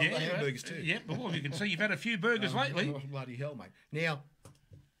burger, mate. I have burgers too. Yeah, well, you can see you've had a few burgers lately. Bloody hell, mate. Now,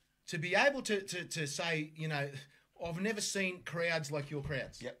 to be able to say, I've never seen crowds like your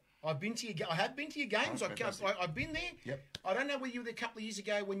crowds. Yep. I have been to your games. I've been there. Yep. I don't know whether you were there a couple of years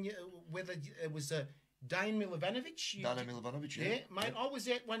ago whether it was Dane Milovanovic. Dane Milovanovic, yeah. Mate, yep. I was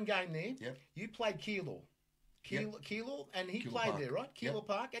at one game there. Yep. You played Keilor, and he Keilor played Park. there, right? Keilor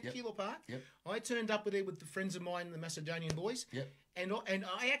Park, at Keilor Park. Yep. I turned up with the friends of mine, the Macedonian boys. Yep. And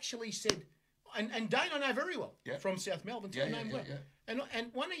I actually said, and Dane I know very well from South Melbourne. So I know him well.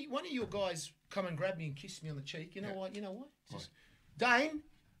 And one of your guys come and grabbed me and kissed me on the cheek. You know what? Says, Dane,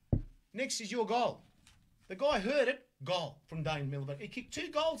 next is your goal. The guy heard it. Goal from Dane Miliband. He kicked 2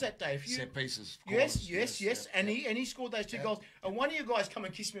 goals that day. Set pieces. Yes. And he scored those 2 goals. And one of you guys come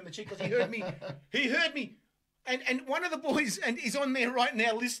and kissed me on the cheek because he heard me. And one of the boys and is on there right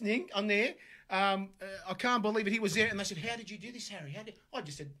now listening on there. I can't believe it. He was there, and they said, "How did you do this, Harry?" I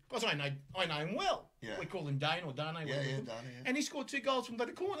just said, "Because I know him well." Yeah. We call him Dane or Dane. Yeah, Dane. And he scored 2 goals from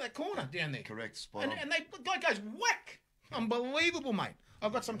that corner down there. Correct, spot on. And the guy goes whack. Unbelievable, mate.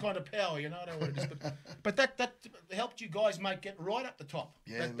 I've got some kind of power, I don't know what it is, but that helped you guys, mate, get right up the top.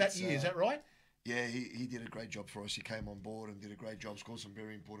 Yeah, that year, is that right? Yeah, he did a great job for us. He came on board and did a great job, scored some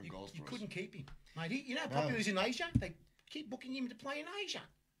very important goals for us. You couldn't keep him, mate. How popular is in Asia? They keep booking him to play in Asia.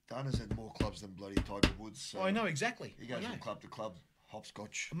 Dana's had more clubs than bloody Tiger Woods. So I know, exactly. He goes from club to club,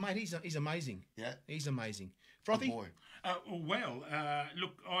 hopscotch. Mate, he's amazing. Yeah. He's amazing. Frothy? Good boy.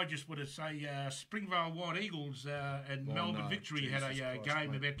 Look, I just want to say Springvale White Eagles and Melbourne Victory had a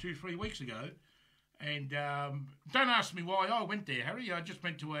game about 2-3 weeks ago. And don't ask me why I went there, Harry. I just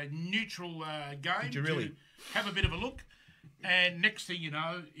went to a neutral game to have a bit of a look. And next thing you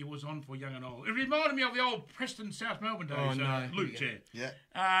know, it was on for young and old. It reminded me of the old Preston South Melbourne days, Luke Chair. Yeah.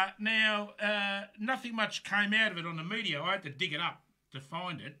 Now, nothing much came out of it on the media. I had to dig it up to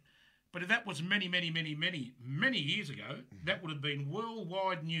find it. But if that was many years ago, that would have been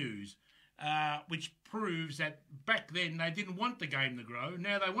worldwide news, which proves that back then they didn't want the game to grow.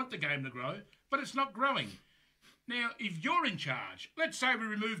 Now they want the game to grow, but it's not growing. Now, if you're in charge, let's say we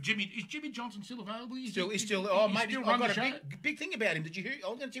remove Jimmy. Is Jimmy Johnson still available? He's still. Mate, I've got a big thing about him. Did you hear?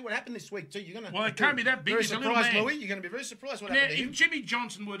 I'm going to tell you what happened this week too. You're going to. Well, it can't be that big. Very surprised, Louie. You're going to be very surprised what happened to him. If Jimmy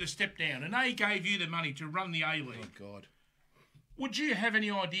Johnson were to step down and they gave you the money to run the A-League, oh God, would you have any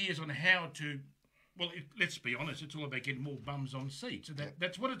ideas on how to? Well, let's be honest. It's all about getting more bums on seats. And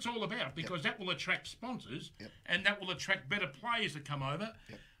that's what it's all about because that will attract sponsors and that will attract better players that come over.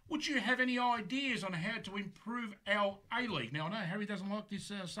 Yep. Would you have any ideas on how to improve our A-League? Now, I know Harry doesn't like this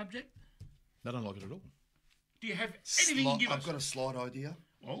subject. I don't like it at all. Do you have anything you can give us? I've got a slight idea.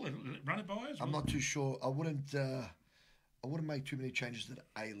 Well, run it by us. I'm not too sure. I wouldn't make too many changes to the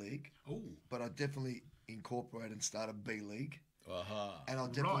A-League. Oh. But I'd definitely incorporate and start a B-League. Uh-huh. And I'll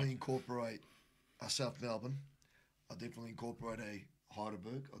definitely incorporate a South Melbourne. I'll definitely incorporate a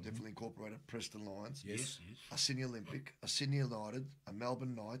Heidelberg. I'll definitely incorporate a Preston Lions. Yes. A Sydney Olympic, a Sydney United, a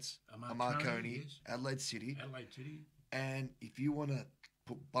Melbourne Knights, a Marconi, Adelaide City. And if you want to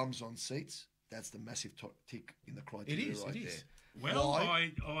put bums on seats, that's the massive tick in the criteria right there. Well,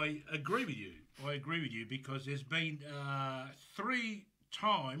 I agree with you. I agree with you because there's been 3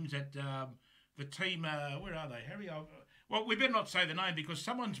 times that the team, where are they, Harry? Well, we better not say the name because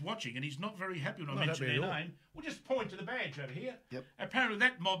someone's watching and he's not very happy when I mention their name. We'll just point to the badge over here. Yep. Apparently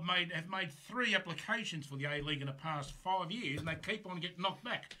that mob have made 3 applications for the A-League in the past 5 years and they keep on getting knocked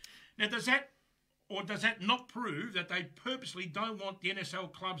back. Now, does that not prove that they purposely don't want the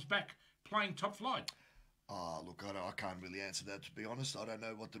NSL clubs back playing top flight? Look, I can't really answer that, to be honest. I don't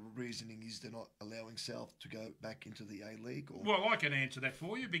know what the reasoning is. They're not allowing South to go back into the A-League. Well, I can answer that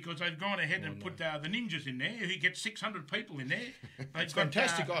for you because they've gone ahead and put the Ninjas in there. Who get 600 people in there. It's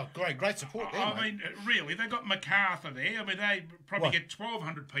fantastic. Great support there, I mean, really, they've got MacArthur there. I mean, they probably get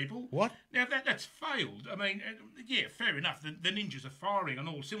 1,200 people. What? Now, that's failed. I mean, yeah, fair enough. The Ninjas are firing on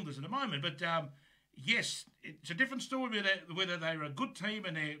all cylinders at the moment. But, yes, it's a different story whether they're a good team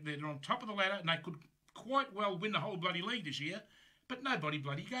and they're on top of the ladder and they could quite well win the whole bloody league this year, but nobody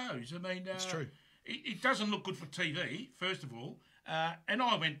bloody goes. I mean, it's true. It doesn't look good for TV, first of all. And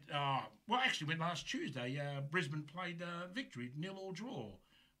I went, went last Tuesday. Brisbane played Victory, 0-0 draw,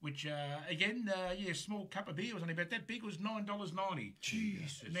 which, again, small cup of beer was only about that big. It was $9.90.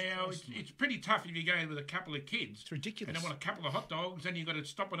 Jesus. Now, it's pretty tough if you go in with a couple of kids. It's ridiculous. And they want a couple of hot dogs, then you've got to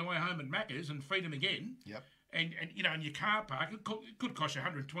stop on the way home at Macca's and feed them again. Yep. And you know, in your car park, it could cost you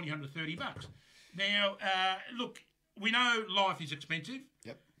 $120, $130. Now, look, we know life is expensive.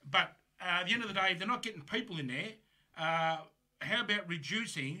 Yep. But at the end of the day, if they're not getting people in there, how about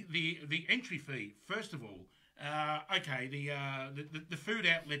reducing the entry fee, first of all? Okay, the food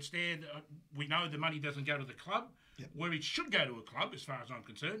outlets there, we know the money doesn't go to the club, where it should go to a club, as far as I'm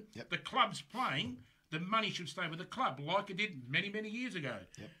concerned. Yep. The club's playing, the money should stay with the club, like it did many, many years ago.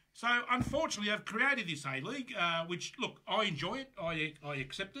 Yep. So, unfortunately, I've created this A-League, which, look, I enjoy it, I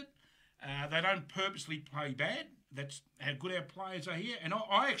accept it. They don't purposely play bad. That's how good our players are here. And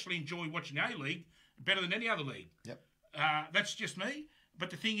I actually enjoy watching A-League better than any other league. Yep. That's just me.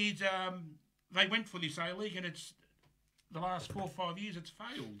 But the thing is, they went for this A-League, and it's the last 4 or 5 years, it's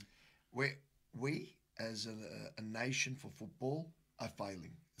failed. We as a nation for football, are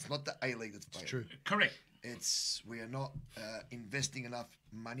failing. It's not the A-League that's failing. It's true. Correct. We are not investing enough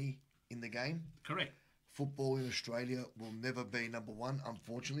money in the game. Correct. Football in Australia will never be number 1.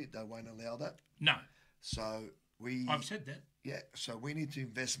 Unfortunately, they won't allow that. No. So I've said that. Yeah. So we need to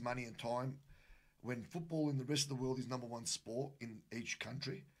invest money and time. When football in the rest of the world is number 1 sport in each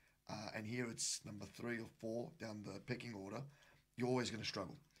country, and here it's number 3 or 4 down the pecking order, you're always going to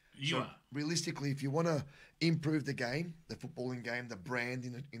struggle. You are. Realistically, if you want to improve the game, the footballing game, the brand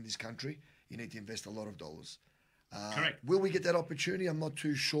in this country, you need to invest a lot of dollars. Correct. Will we get that opportunity? I'm not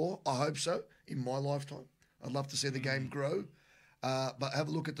too sure. I hope so in my lifetime. I'd love to see the game grow. But have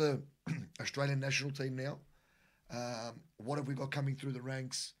a look at the Australian national team now. What have we got coming through the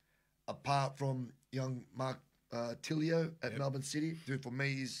ranks apart from young Mark Tilio at Melbourne City, who for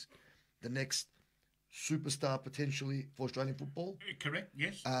me is the next superstar potentially for Australian football? Correct,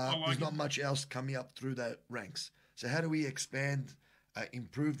 yes. There's not much else coming up through the ranks. So how do we expand,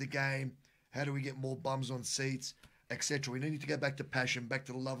 improve the game? How do we get more bums on seats, etc.? We need to go back to passion, back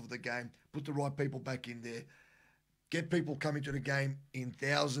to the love of the game, put the right people back in there, get people coming to the game in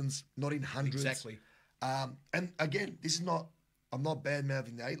thousands, not in hundreds. Exactly. And again, I'm not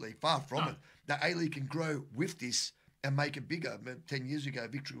bad-mouthing the A-League, far from it. The A-League can grow with this and make it bigger. 10 years ago,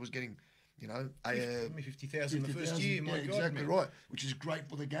 Victory was getting, 50,000 in the first year. My God, exactly right, which is great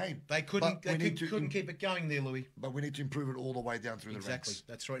for the game. They couldn't keep it going there, Louie. But we need to improve it all the way down through the ranks. Exactly,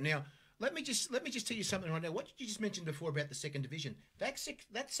 that's right. Now, let me just tell you something right now. What did you just mention before about the second division? That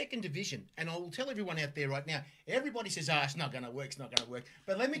second division, and I will tell everyone out there right now, everybody says, it's not going to work, it's not going to work.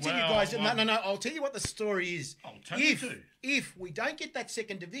 But let me tell you guys, no, I'll tell you what the story is. I'll tell you too. If we don't get that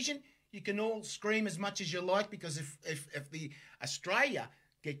second division, you can all scream as much as you like, because if the Australia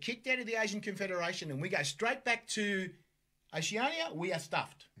get kicked out of the Asian Confederation and we go straight back to Oceania, we are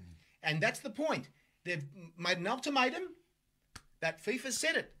stuffed. And that's the point. They've made an ultimatum. That FIFA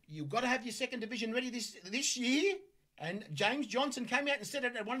said it. You've got to have your second division ready this year. And James Johnson came out and said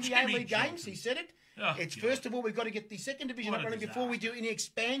it at one of the A-League games. He said it. First of all, we've got to get the second division up running before we do any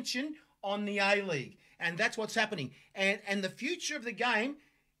expansion on the A-League. And that's what's happening. And the future of the game,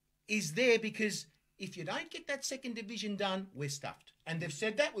 is there because if you don't get that second division done, we're stuffed. And they've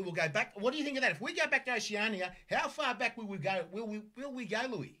said that. We will go back. What do you think of that? If we go back to Oceania, how far back will we go? Will we go,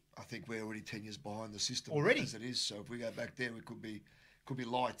 Louie? I think we're already 10 years behind the system already as it is. So if we go back there, we could be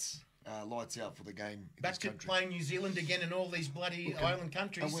lights out for the game in back this to country. playing New Zealand again and all these bloody island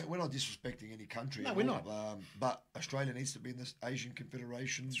countries. And we're not disrespecting any country. No, we're not. But Australia needs to be in the Asian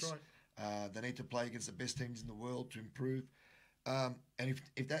confederations. That's right. They need to play against the best teams in the world to improve. And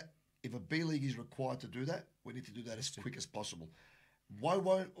if a B League is required to do that, we need to do that as quick as possible. Why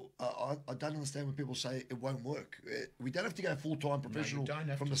won't I don't understand when people say it won't work. We don't have to go full-time professional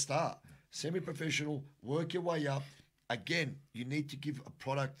from the start. Semi-professional, work your way up. Again, you need to give a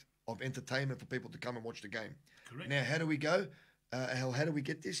product of entertainment for people to come and watch the game. Correct. Now, how do we go? How do we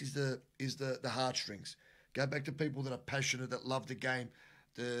get this? Is the heartstrings. Go back to people that are passionate, that love the game,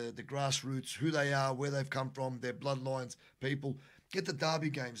 the grassroots, who they are, where they've come from, their bloodlines, people. Get the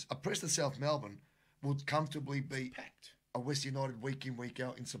derby games. A Preston South Melbourne would comfortably be Packed. A West United week in, week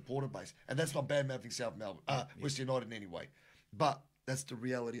out in supporter base. And that's not bad-mouthing South Melbourne, West United in any way. But that's the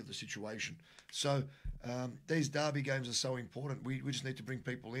reality of the situation. So these derby games are so important. We just need to bring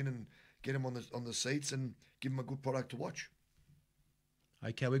people in and get them on the seats and give them a good product to watch.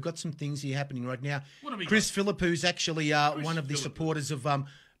 Okay, we've got some things here happening right now. What have we Chris got? Phillip, who's actually one of the supporters of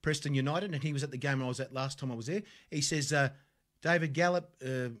Preston United, and he was at the game I was at last time I was there. He says, David Gallop,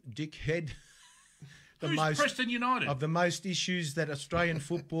 dickhead... Who's Preston United? Of the most issues that Australian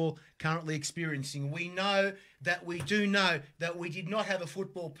football currently experiencing. We know that we did not have a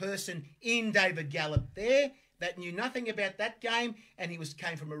football person in David Gallop there that knew nothing about that game, and he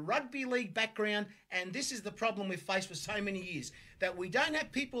came from a rugby league background, and this is the problem we've faced for so many years, that we don't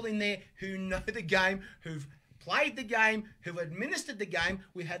have people in there who know the game, who've played the game, who've administered the game.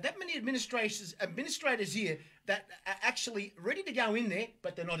 We've had that many administrators here that are actually ready to go in there,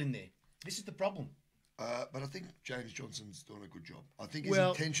 but they're not in there. This is the problem. But I think James Johnson's doing a good job. I think his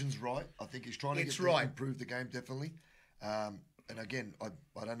intention's right. I think he's trying to improve the game, definitely. And again,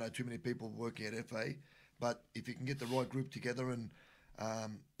 I don't know too many people working at FA, but if you can get the right group together and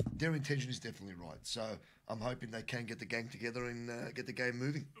their intention is definitely right. So I'm hoping they can get the gang together and get the game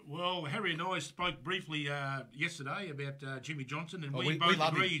moving. Well, Harry and I spoke briefly yesterday about Jimmy Johnson, and we both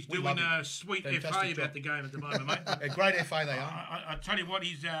agree he's doing a sweet FA about the game at the moment, mate. A great FA they are. I tell you what,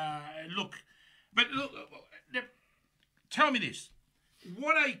 he's... look... But look, tell me this.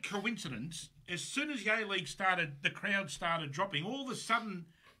 What a coincidence. As soon as the A-League started, the crowd started dropping. All of a sudden,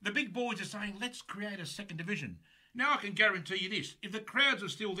 the big boys are saying, let's create a second division. Now I can guarantee you this. If the crowds are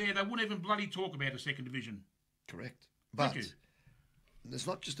still there, they wouldn't even bloody talk about a second division. Correct. But it's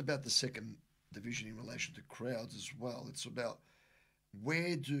not just about the second division in relation to crowds as well. It's about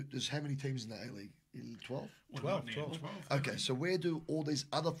there's how many teams in the A-League? 12? 12. Okay, so where do all these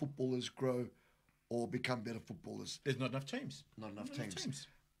other footballers grow or become better footballers? There's not enough teams. Not enough teams.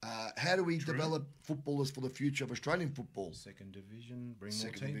 How do we develop footballers for the future of Australian football? Second division, bring more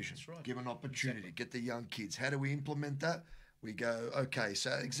teams. Second division. That's right. Give an opportunity. Get the young kids. How do we implement that? We go, okay,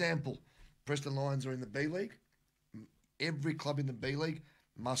 so example, Preston Lions are in the B League. Every club in the B League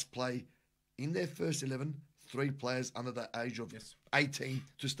must play in their first 11 3 players under the age of 18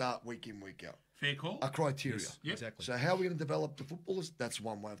 to start week in, week out. Fair call. A criteria. Yes, yep. Exactly. So how are we going to develop the footballers? That's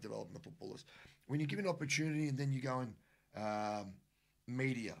one way of developing the footballers. When you give an opportunity and then you go in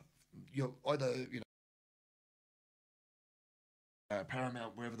media, you're either,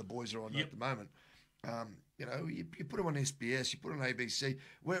 Paramount, wherever the boys are on at the moment, you put them on SBS, you put them on ABC,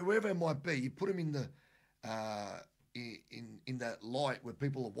 wherever it might be, you put them in the in that light where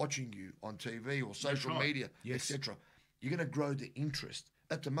people are watching you on TV or social media, etc. You're going to grow the interest.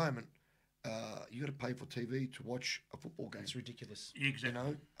 At the moment, you got to pay for TV to watch a football game. It's ridiculous.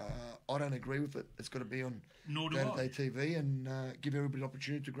 Exactly. I don't agree with it. It's got to be on day-to-day TV and give everybody an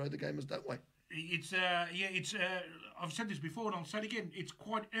opportunity to grow the game as that way. It's I've said this before and I'll say it again. It's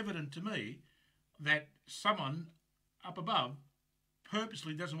quite evident to me that someone up above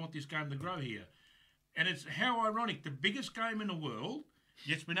purposely doesn't want this game to grow here. And it's how ironic. The biggest game in the world.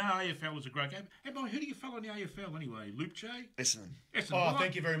 Yes, we know AFL is a great game. Hey, boy, who do you follow in the AFL anyway? Luke Essendon. Oh,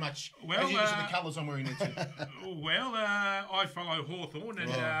 thank you very much. Well, these are the colours I'm wearing there too. I follow Hawthorn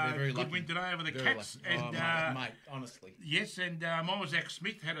and good win today over the Cats. And, mate, honestly. Yes, and Isaac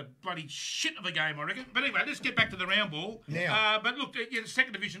Smith had a bloody shit of a game, I reckon. But anyway, let's get back to the round ball. Now. But look, the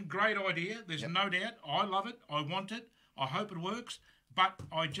second division, great idea. There's no doubt. I love it. I want it. I hope it works. But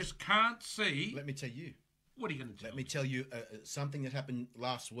I just can't see... Let me tell you. What are you going to tell Let me tell you something that happened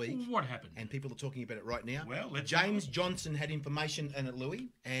last week. What happened? And people are talking about it right now. Well, James Johnson had information at Louie,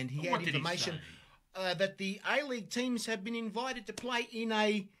 and he had information that the A-League teams have been invited to play in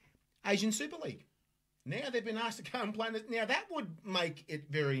a Asian Super League. Now they've been asked to go and play. Now that would make it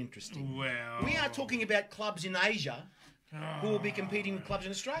very interesting. Well, we are talking about clubs in Asia who will be competing with clubs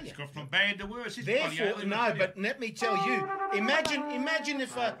in Australia. It's got from bad to worse. Therefore, no, but let me tell you, imagine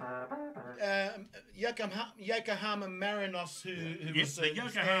if Yokohama Marinos, who was the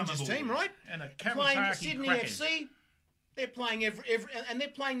Yokohama's team, right? And playing Sydney FC, they're playing and they're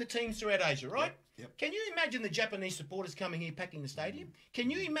playing the teams throughout Asia, right? Yep. Can you imagine the Japanese supporters coming here packing the stadium? Can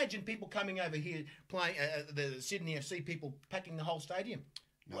you imagine people coming over here playing the Sydney FC people packing the whole stadium?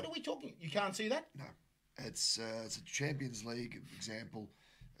 No. What are we talking? You can't see that? No. It's a Champions League example.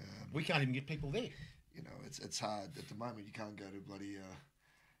 We can't even get people there. You know, it's hard at the moment. You can't go to bloody.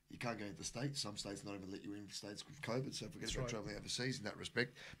 You can't go into the States. Some states not even let you in for states with COVID. So forget about travelling overseas in that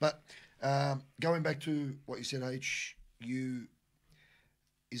respect. But going back to what you said, H,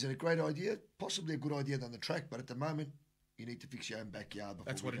 is it a great idea? Possibly a good idea on the track, but at the moment you need to fix your own backyard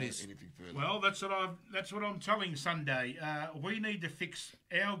before we go anything further. Well, that's what I'm telling Sunday. We need to fix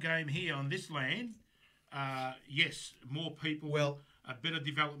our game here on this land. Yes, more people, a better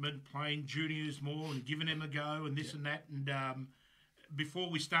development, playing juniors more and giving them a go and this and that. And before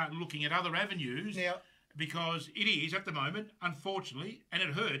we start looking at other avenues, because it is, at the moment, unfortunately, and it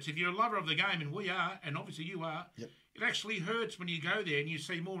hurts. If you're a lover of the game, and we are, and obviously you are, it actually hurts when you go there and you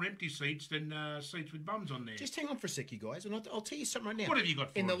see more empty seats than seats with bums on there. Just hang on for a sec, you guys, and I'll tell you something right now. What have you got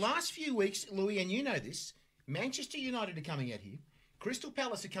for us? In the last few weeks, Louie, and you know this, Manchester United are coming out here. Crystal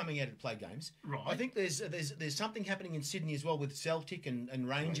Palace are coming out to play games. Right. I think there's something happening in Sydney as well with Celtic and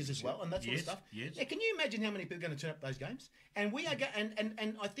Rangers as well, and that sort of stuff. Yes. Now, can you imagine how many people are going to turn up those games? And we are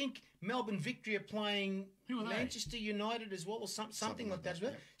and I think Melbourne Victory are playing Manchester United as well, or something like that as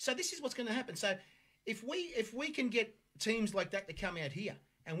well. So this is what's going to happen. So if we can get teams like that to come out here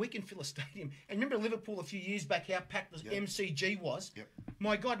and we can fill a stadium, and remember Liverpool a few years back how packed the MCG was.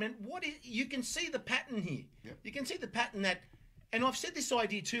 My God, man, you can see the pattern here. You can see the pattern that. And I've said this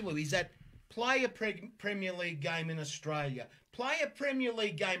idea too, Louis, is that play a Premier League game in Australia. Play a Premier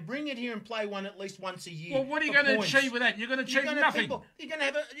League game. Bring it here and play one at least once a year. Well, what are you going to achieve with that? You're going to achieve nothing. You're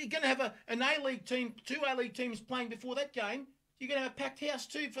going to have an A-League team, 2 A-League teams playing before that game. You're going to have a packed house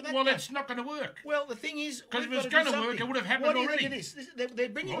too for that. Well, it's not going to work. Well, the thing is, because if it was going to work, it would have happened already. What do you think it is? They're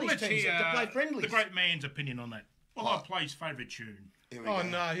bringing these teams to play friendlies. The great man's opinion on that. Well, I play his favourite tune. Oh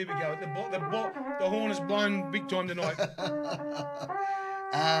no! Here we go. The horn is blown big time tonight.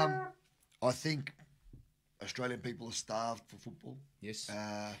 I think Australian people are starved for football. Yes.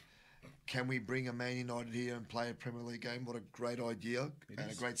 Can we bring a Man United here and play a Premier League game? What a great idea and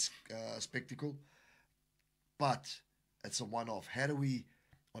a great spectacle. But it's a one-off. How do we,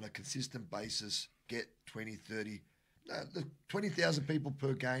 on a consistent basis, get 20, 30... 20,000 people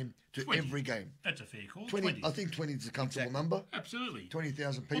per game to 20. Every game. That's a fair call. 20. I think 20 is a comfortable number. Absolutely.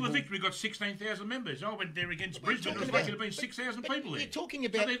 20,000 people. Well, the Victory got 16,000 members. I went there against Brisbane. It was like it had been 6,000 people there. You're talking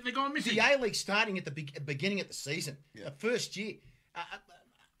about they're going missing. The A-League starting at the beginning of the season. The first year.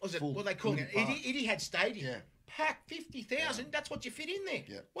 Was it what they call it? Etihad Stadium. Yeah. Packed 50,000. That's what you fit in there.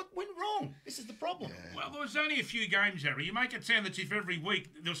 Yeah. What went wrong? This is the problem. Yeah. Well, there was only a few games, Harry. You make it sound that if every week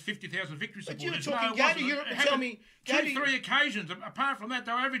there was 50,000 Victory supporters. But you were talking, go to Europe and tell me... 3 occasions. Apart from that,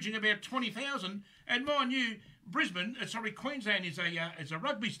 they were averaging about 20,000. And mind you, Queensland is a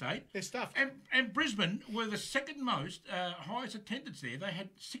rugby state. They're stuffed. And Brisbane were the second most highest attendance there. They had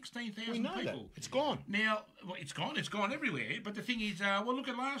 16,000 people. We know that. It's gone. Now, it's gone. It's gone everywhere. But the thing is, look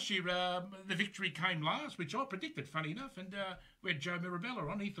at last year. The Victory came last, which I predicted, funny enough. And we had Joe Mirabella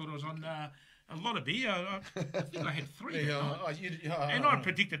on. He thought I was on a lot of beer. I think I had 3. And I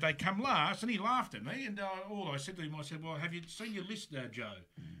predicted they'd come last, and he laughed at me. And all I said to him, I said, well, have you seen your list, Joe?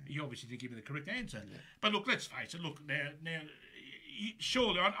 He obviously didn't give me the correct answer. Yeah. But look, let's face it. Look, now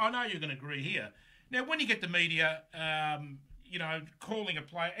surely, I know you're going to agree here. Now, when you get the media, calling a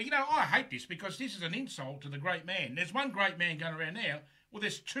player, I hate this because this is an insult to the great man. There's one great man going around now. Well,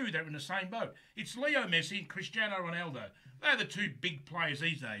 there's 2 that are in the same boat. It's Leo Messi and Cristiano Ronaldo. They're the 2 big players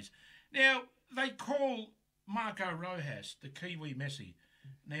these days. Now, they call Marco Rojas the Kiwi Messi.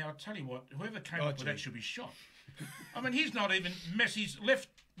 Now, I'll tell you what, whoever came up with that should be shot. I mean, he's not even Messi's left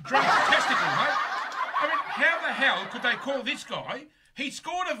drunk testicle, mate. I mean, how the hell could they call this guy? He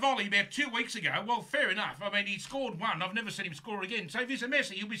scored a volley about 2 weeks ago. Well, fair enough. I mean, he scored 1. I've never seen him score again. So if he's a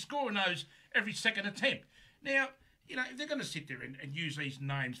Messi, he'll be scoring those every second attempt. Now, if they're going to sit there and use these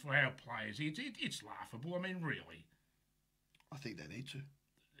names for our players, it's laughable. I mean, really. I think they need to.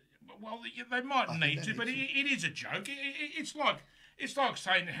 Well, they might need to, but it is a joke. It's It's like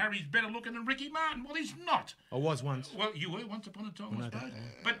saying Harry's better looking than Ricky Martin. Well, he's not. I was once. Well, you were once upon a time, I suppose.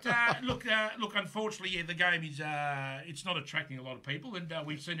 But look, unfortunately, the game is it's not attracting a lot of people, and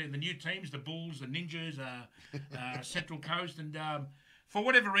we've seen it in the new teams, the Bulls, the Ninjas, Central Coast, and for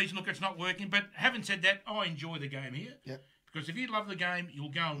whatever reason, look, it's not working. But having said that, I enjoy the game here. Yep. Because if you love the game, you'll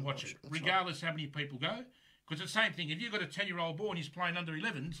go and watch it, regardless how many people go. Because it's the same thing. If you've got a 10-year-old boy and he's playing under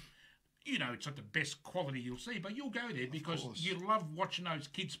 11s, you know, it's not the best quality you'll see, but you'll go there because you love watching those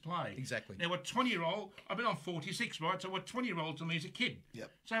kids play. Exactly. Now, a 20-year-old, I mean, I'm 46, right? So a 20-year-old to me is a kid.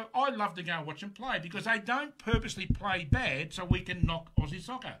 Yep. So I love to go and watch them play because they don't purposely play bad so we can knock Aussie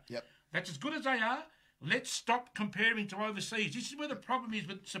soccer. Yep. That's as good as they are. Let's stop comparing to overseas. This is where the problem is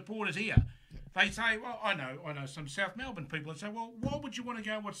with supporters here. Yep. They say, well, I know some South Melbourne people that say, well, why would you want to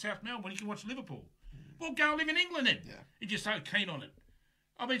go and watch South Melbourne when you can watch Liverpool? Well, go live in England then. Yeah. If you're so keen on it.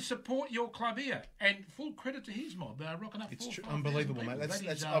 I mean, support your club here, and full credit to his mob. Rocking up. It's unbelievable, mate.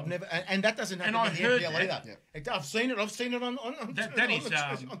 That's I've never, and that doesn't happen in the NPL either. Yeah. I've seen it. I've seen it on TV.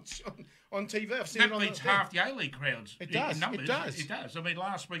 I've seen it on. That beats half the A-League crowds. It does. In numbers. It does. It does. I mean,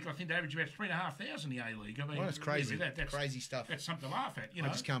 last week I think they averaged about 3,500 in the A-League. I mean, that's crazy. Really, that's crazy stuff. That's something to laugh at. You know,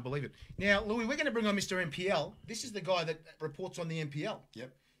 I just can't believe it. Now, Louie, we're going to bring on Mr. NPL. This is the guy that reports on the NPL.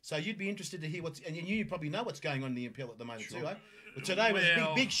 Yep. So you'd be interested to hear and you probably know what's going on in the NPL at the moment too, eh? But today was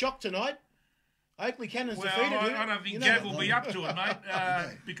a big shock tonight. Oakley Cannons defeated. I don't think Gav will be up to it, mate,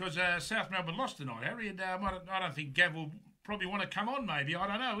 because South Melbourne lost tonight, Harry. And I don't think Gav will probably want to come on. Maybe I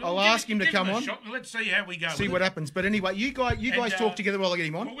don't know. I'll ask him to come on. Let's see how we go. See what happens. But anyway, you guys talk together while I get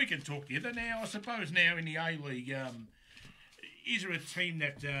him on. Well, we can talk together now. I suppose now in the A League, is there a team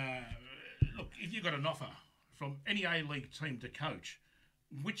that look? If you got an offer from any A League team to coach,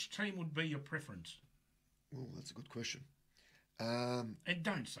 which team would be your preference? Oh, that's a good question. And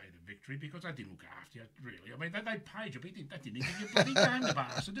don't say the Victory because they didn't look after you, really. I mean, they paid you, but they didn't even give bloody game to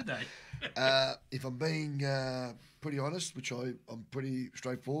Barca, did they? If I'm being pretty honest, which I'm pretty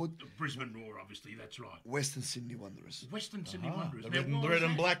straightforward. Brisbane Roar, obviously, that's right. Western Sydney Wanderers. Western Sydney Wanderers. Red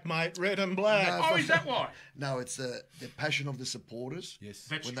and black, mate. Red and black. No, is that why? No, it's the passion of the supporters. Yes,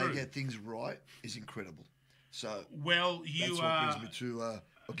 that's when true. They get things right is incredible. So that's what brings me to.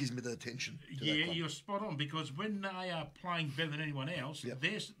 What gives me the attention to that club. You're spot on, because when they are playing better than anyone else,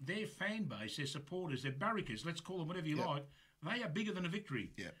 their fan base, their supporters, their barrackers, let's call them whatever you like, they are bigger than a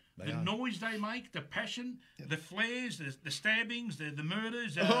Victory. Yeah, the noise they make, the passion, the flares, the stabbings, the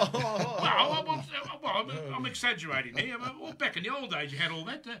murders. I'm exaggerating here. Well, back in the old days, you had all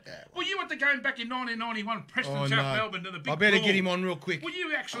that. Were you at the game back in 1991, Preston, South Melbourne, to the big I better ball? get him on real quick. Were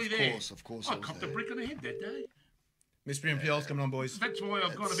you actually there? Of course. I copped a brick on the head that day. Mr. NPL's coming on, boys. That's why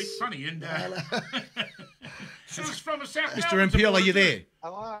I've got a bit funny. And who's from a South Mr. NPL, are you there?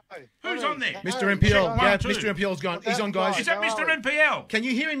 Hello. Who's on there? Mr. NPL. Yeah, Mr. NPL's gone. He's on, guys. Is that Mr. NPL? Can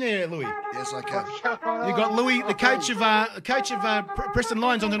you hear him there, Louie? Yes, I can. You got Louie, the coach of Preston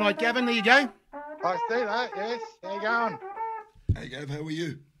Lions on tonight. Gavin, there you go. I see that. Yes. How you going? Hey, Gav, how are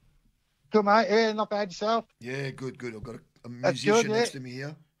you? Good, mate. Yeah, not bad yourself. Yeah, good. I've got a musician next to me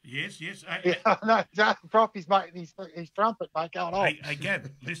here. Yes. No, Proffy's making his trumpet, mate, going on. Hey, Gav,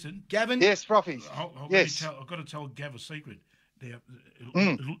 listen. Gavin? Yes, Proffy's. Yes. I've got to tell Gav a secret.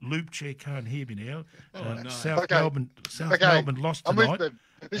 Loop chair can't hear me now. South Melbourne lost tonight. I'm with them.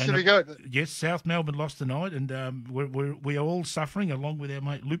 This should be good. Yes, South Melbourne lost tonight, and we are all suffering along with our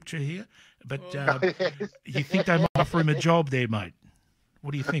mate Loop chair here. But you think they might offer him a job there, mate?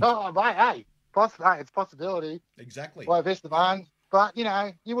 What do you think? Oh, mate, hey, it's a possibility. Exactly. Well, Esteban. But, you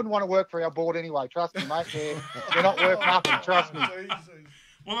know, you wouldn't want to work for our board anyway. Trust me, mate. They're not worth nothing. Trust me.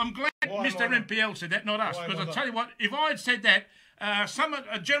 Well, I'm glad Mr. NPL said that, not us. Because I'll tell you what, if I had said that, a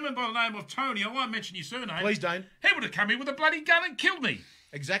gentleman by the name of Tony, I won't mention your surname. Please don't. He would have come in with a bloody gun and killed me.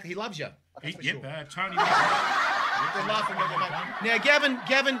 Exactly. He loves you. Tony. They're laughing at you, mate. Now,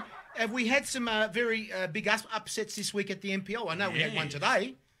 Gavin, have we had some very big upsets this week at the NPL? I know we had one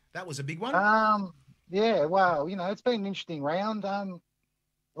today. That was a big one. Yeah, well, you know, it's been an interesting round.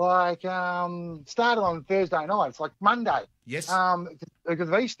 Started on Thursday night. It's like Monday. Yes. Because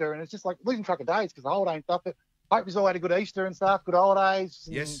of Easter, and it's just like losing track of days because the holiday and stuff. But hope you all had a good Easter and stuff, good holidays.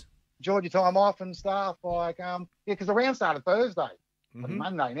 Yes. Enjoyed your time off and stuff. Because the round started Thursday,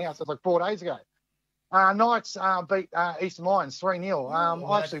 Monday now, so it's like 4 days ago. Knights beat Eastern Lions 3-0.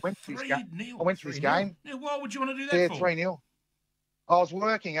 I actually went to this game. I went to this game. Now, why would you want to do that for? 3-0. I was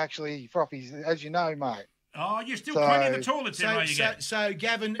working, actually, Frothies, as you know, mate. Oh, you're still cleaning the toilets there, So,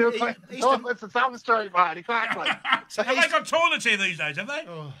 Gavin... It's a Southern Street, mate, exactly. Have they got toilets here these days, have they?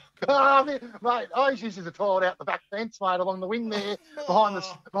 Oh, Oh, mate, I used to use the toilet out the back fence, mate, along the wing there, behind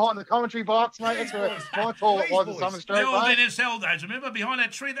the commentary box, mate. That's where my toilet was in Summer Street, the old mate. NSL days, remember? Behind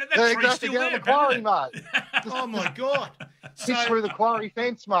that tree. That tree's still there, the quarry, mate. Oh, my God. So, through the quarry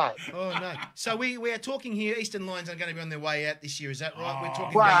fence, mate. Oh, no. So we are talking here, Eastern Lions are going to be on their way out this year, is that right? We're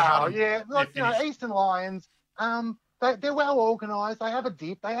talking about yeah. Like, Eastern Lions, they're well organised. They have a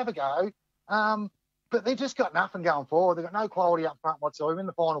dip. They have a go. But they've just got nothing going forward. They've got no quality up front whatsoever in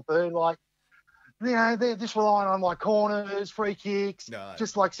the final third. Like, they're just relying on, like, corners, free kicks,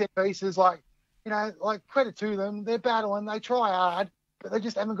 just, like, set pieces. Like, like, credit to them. They're battling. They try hard, but they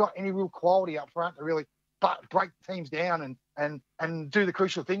just haven't got any real quality up front to really break teams down and do the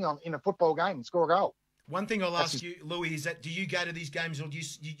crucial thing in a football game and score a goal. One thing I'll ask you, Louie, is that do you go to these games or do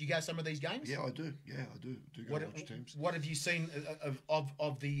you go to some of these games? Yeah, I do. Yeah, I do. Do go watch teams. What have you seen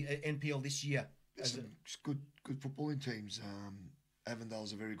of the NPL this year? Some good footballing teams.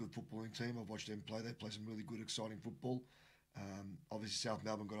 Avondale's a very good footballing team. I've watched them play. They play some really good, exciting football. Obviously, South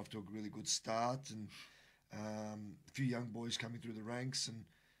Melbourne got off to a really good start, and a few young boys coming through the ranks. And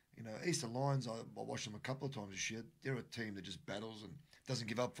Eastern Lions, I watched them a couple of times this year. They're a team that just battles and doesn't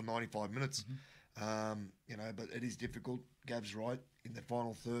give up for 95 minutes. Mm-hmm. But it is difficult. Gav's right. In the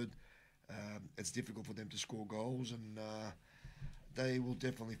final third, it's difficult for them to score goals, and they will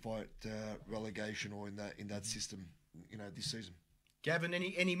definitely fight relegation or in that system, this season. Gavin,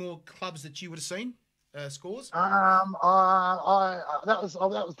 any more clubs that you would have seen scores? That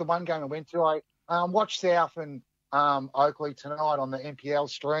was the one game I went to. I watched South and Oakley tonight on the NPL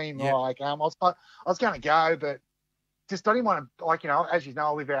stream. Yep. Like, I was going to go, but just I didn't want to. Like, as you know,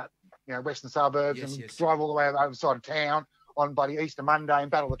 I live out western suburbs and drive all the way over the other side of town on bloody Easter Monday and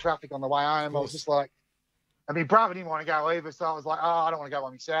battle the traffic on the way home. I was just like, I mean, brother didn't want to go either, so I was like, I don't want to go by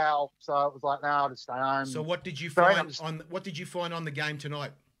myself. So it was like, no, I'll just stay home. So what did you find on the game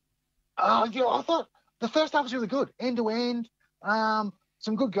tonight? I thought the first half was really good, end to end.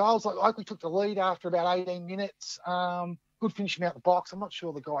 Some good goals. Like Oakley took the lead after about 18 minutes. Good finishing out the box. I'm not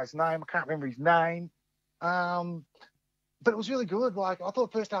sure the guy's name. I can't remember his name. But it was really good. Like, I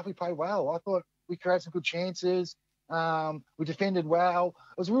thought first half we played well. I thought we created some good chances. We defended well.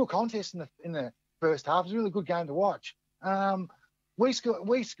 It was a real contest in the first half. It was a really good game to watch. We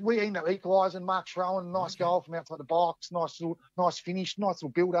ended up equalising. Mark Schroen, nice goal from outside the box. Nice finish. Nice little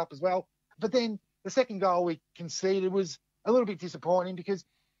build up as well. But then the second goal we conceded was a little bit disappointing because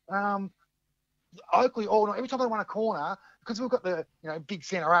Oakley all night, every time they won a corner, because we've got the big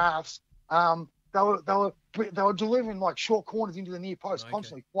centre halves, they were delivering like short corners into the near post,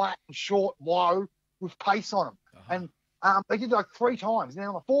 constantly flat and short, low, with pace on them. Uh-huh. And they did like 3 times. And then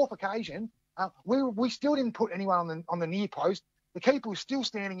on the fourth occasion, we still didn't put anyone on the near post. The keeper was still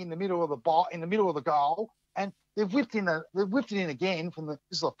standing in the middle of the goal, and they've whipped it in again this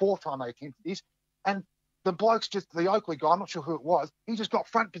is the 4th time they attempted this, and the bloke's the Oakley guy, I'm not sure who it was, he just got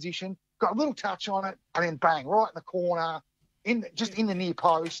front position, got a little touch on it, and then bang, right in the corner, in the near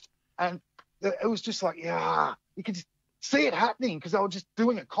post, and it was just like, you could just see it happening because they were just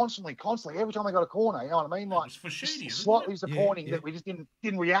doing it constantly, every time they got a corner, you know what I mean? Like, it was Fashini, slightly disappointing that we just didn't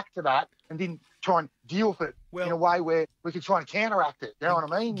react to that and didn't try and deal with it in a way where we could try and counteract it, you know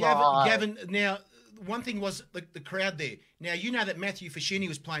what I mean? Gavin, now, one thing was the crowd there. Now, you know that Matthew Fashini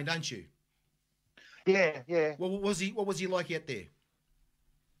was playing, don't you? Yeah. Well, what was he like out there?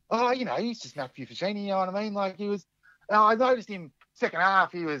 Oh, he's just Matthew Fashini, you know what I mean? Like, I noticed him second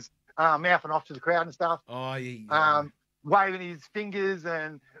half, he was mouthing off to the crowd and stuff. Oh, yeah. Waving his fingers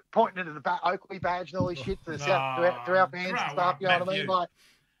and pointing to the Oakley badge and all this shit to our fans and stuff, you know what I mean? Like,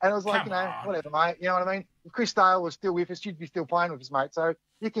 and I was like, whatever, mate, you know what I mean? If Chris Dale was still with us, you'd be still playing with us, mate. So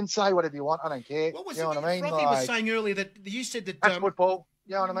you can say whatever you want, I don't care. What was you know what I mean? Frothy was saying earlier that you said that... That's football,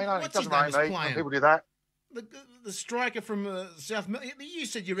 you know what I mean? It doesn't matter me when people do that. The striker from South... You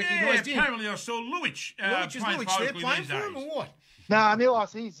said you recognised him. Apparently I saw Louie. Louie there playing for him or what? No,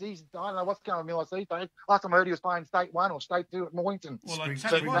 Milos, he's I don't know what's going on with Milos these days. Last time I heard he was playing State 1 or State 2 at Mornington. Well,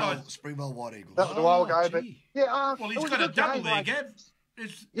 Springvale White Eagles. That was a while ago, but yeah. Well, he's got a double there,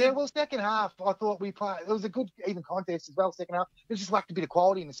 Gav. Second half, I thought we played. It was a good even contest as well. Second half, it just lacked a bit of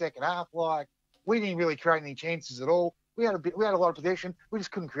quality in the second half. Like, we didn't really create any chances at all. We had a lot of possession. We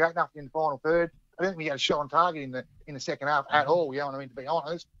just couldn't create nothing in the final third. I don't think we had a shot on target in the second half at all. You know what I mean? To be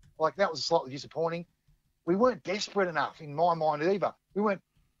honest, like, that was slightly disappointing. We weren't desperate enough in my mind either. We weren't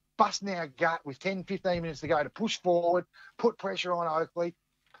busting our gut with 10, 15 minutes to go to push forward, put pressure on Oakley,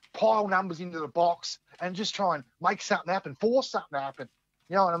 pile numbers into the box, and just try and make something happen, force something to happen.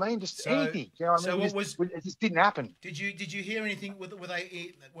 You know what I mean? Just anything. You know what I mean? It just didn't happen. Did you hear anything? Were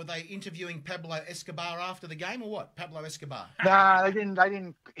they interviewing Pablo Escobar after the game or what? Pablo Escobar? No, they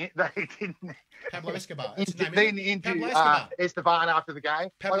didn't. Pablo Escobar. They didn't interview Esteban after the game.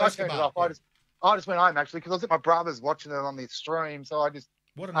 Pablo Escobar. I just went home actually because I was at my brother's watching it on the stream. So I just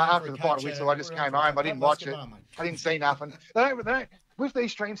after the final whistle, I just came home. I didn't watch it. I didn't see nothing. They don't. With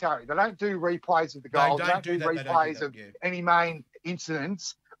these streams, Harry, they don't do replays of the goals. They don't do replays of any main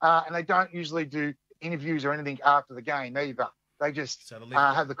incidents, and they don't usually do interviews or anything after the game either. They just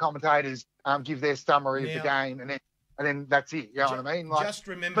have the commentators give their summary of the game, and then that's it. You know what I mean? Just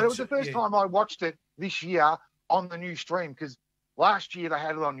remember. But it was the first time I watched it this year on the new stream because last year they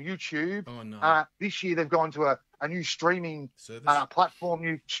had it on YouTube. Oh, no. This year they've gone to a new streaming platform,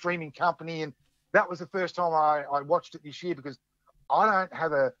 new streaming company, and that was the first time I watched it this year because I don't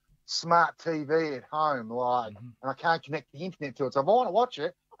have a smart TV at home, and I can't connect the internet to it. So if I want to watch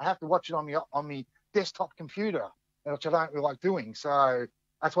it, I have to watch it on the desktop computer, which I don't really like doing. So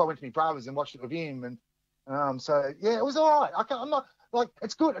that's why I went to my brother's and watched it with him. And so yeah, it was all right. I'm not like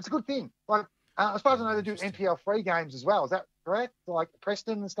it's good. It's a good thing. Like as far as I know, they do NPL free games as well. Is that correct? Like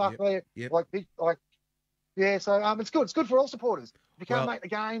Preston and stuff there. Yep. Yeah. So it's good. It's good for all supporters. If you can't make the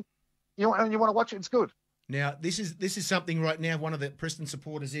game, you want to watch it. It's good. Now, this is something right now, one of the Preston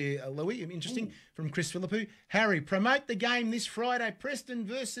supporters here, Louie, interesting, from Chris Philippou. Harry, promote the game this Friday. Preston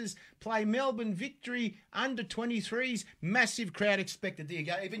versus play Melbourne Victory under 23s. Massive crowd expected. There you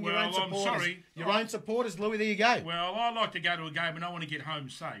go. Even your own supporters. I'm sorry. Your own supporters, Louie, there you go. Well, I like to go to a game and I want to get home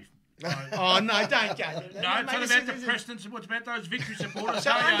safe. Oh, no, don't go. No, it's not about the Preston supporters, it's about those Victory supporters.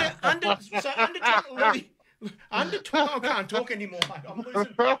 So Louie... Under 12, I can't talk anymore, mate. I'm losing.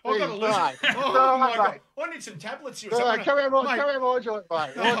 I've got to lose. Oh my God. I need some tablets here. Carry on, joint,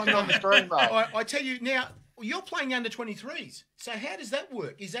 mate. On the stream, mate. I tell you now, you're playing under 23s. So how does that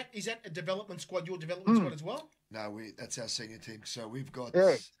work? Is that a development squad, your development squad as well? No, that's our senior team. So we've got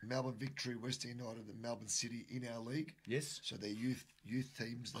Melbourne Victory, Western United, and Melbourne City in our league. Yes. So they're youth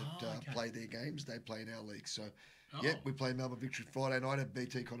teams that play their games. They play in our league. So, we play Melbourne Victory Friday night at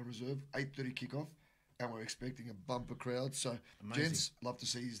BT Connor Reserve, 8:30 kickoff. And we're expecting a bumper crowd. So, amazing. Gents, love to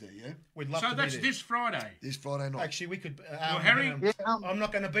see you there, yeah? We'd love to be there. So that's this Friday? This Friday night. Actually, we could... Harry? I'm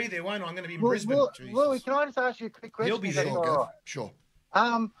not going to be there, won't I? I'm going to be in Brisbane. Louie, can I just ask you a quick question? He'll be there. Sure.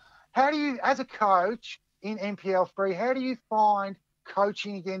 How do you, as a coach in NPL3, how do you find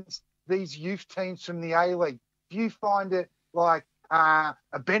coaching against these youth teams from the A-League? Do you find it like a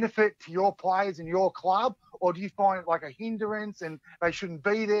benefit to your players in your club? Or do you find it like a hindrance and they shouldn't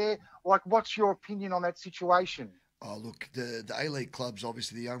be there? Like, what's your opinion on that situation? Oh, look, the A-League clubs,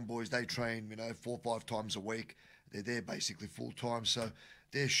 obviously the young boys, they train, 4 or 5 times a week. They're there basically full time. So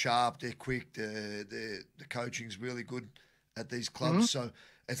they're sharp, they're quick, the coaching's really good at these clubs. So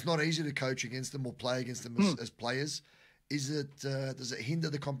it's not easy to coach against them or play against them as players. Does it hinder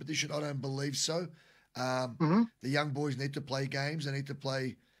the competition? I don't believe so. The young boys need to play games. They need to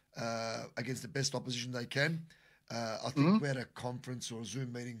play against the best opposition they can. I think we had a conference or a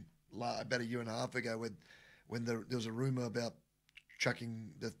Zoom meeting about a year and a half ago when there was a rumour about chucking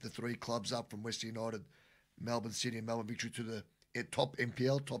the 3 clubs up from Western United, Melbourne City and Melbourne Victory to the top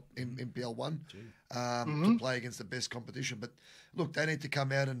MPL 1 to play against the best competition. But look, they need to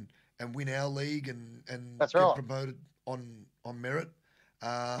come out and win our league and get promoted on merit.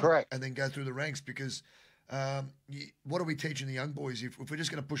 Correct. And then go through the ranks because what are we teaching the young boys? If we're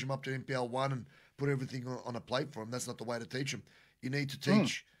just going to push them up to NPL 1 and put everything on a plate for them, that's not the way to teach them. You need to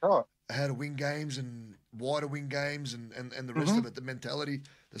teach how to win games and why to win games and the rest of it, the mentality,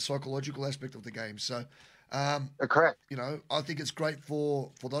 the psychological aspect of the game. So, correct. I think it's great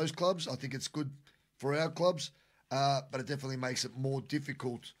for those clubs. I think it's good for our clubs, but it definitely makes it more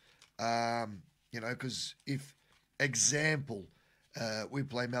difficult, because if, example, we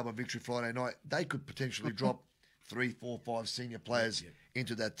play Melbourne Victory Friday night, they could potentially drop 3, 4, 5 senior players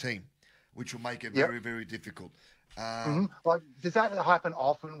into that team, which will make it very, very difficult. Like, does that happen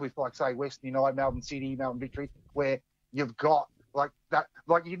often with, like, say, Western United, Melbourne City, Melbourne Victory, where you've got like that?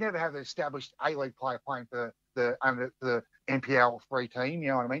 Like, you never have an established A-League player playing for the NPL 3 team, you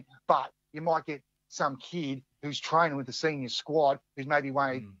know what I mean? But you might get some kid who's training with the senior squad, who's maybe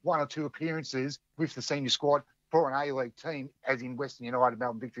made 1 or 2 appearances with the senior squad for an A-League team, as in Western United,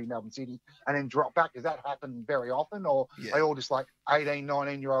 Melbourne Victory, Melbourne City, and then drop back. Does that happen very often? Or are they all just like 18,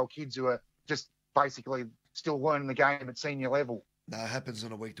 19-year-old kids who are just basically still learning the game at senior level? No, it happens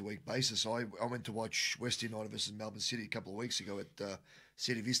on a week-to-week basis. I went to watch Western United versus Melbourne City a couple of weeks ago at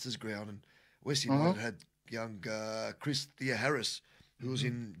City Vista's ground, and Western United had young Chris Thea Harris, who was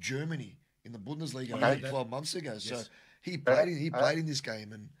in Germany in the Bundesliga 12 months ago. So he played in this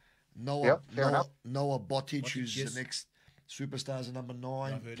game, and Noah Botic, who's the next superstars at number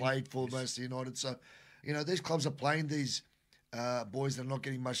 9, played for Manchester United. So, these clubs are playing these boys that are not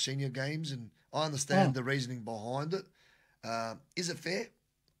getting much senior games, and I understand the reasoning behind it. Is it fair?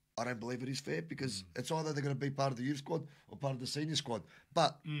 I don't believe it is fair, because it's either they're going to be part of the youth squad or part of the senior squad.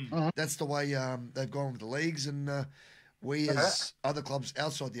 But that's the way they've gone with the leagues, and we as other clubs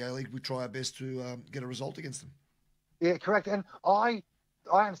outside the A-League, we try our best to get a result against them. Yeah, correct. And I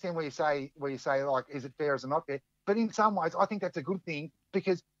understand where you say like, is it fair or is it not fair? But in some ways, I think that's a good thing,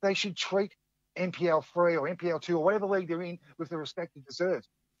 because they should treat NPL 3 or NPL 2 or whatever league they're in with the respect it deserves,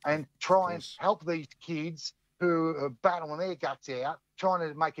 and try and help these kids who are battling their guts out, trying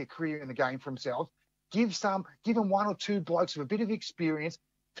to make a career in the game for themselves. Give them 1 or 2 blokes with a bit of experience,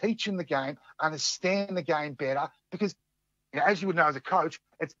 teach them the game, understand the game better, because as you would know as a coach,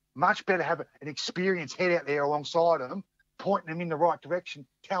 it's much better to have an experienced head out there alongside them, pointing them in the right direction,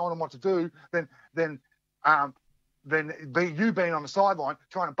 telling them what to do, than you being on the sideline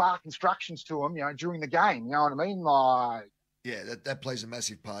trying to bark instructions to them, during the game. You know what I mean? Like, yeah, that plays a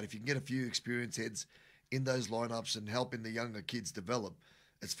massive part. If you can get a few experienced heads in those lineups and helping the younger kids develop,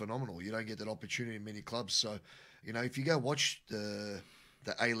 it's phenomenal. You don't get that opportunity in many clubs. So, if you go watch the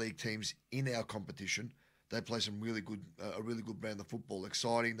A-League teams in our competition, they play some really good, a really good brand of football.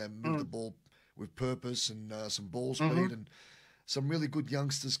 Exciting. They move the ball with purpose and some ball speed and some really good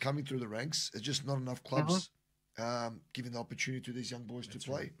youngsters coming through the ranks. There's just not enough clubs giving the opportunity to these young boys to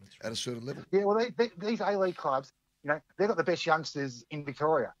play at a certain level. Yeah, well, these A-League clubs, they've got the best youngsters in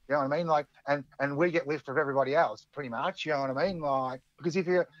Victoria. You know what I mean? Like, and we get lift of everybody else, pretty much. You know what I mean? Like, because if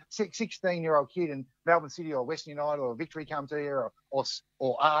you're a 16-year-old kid in Melbourne City or Western United or Victory comes here, or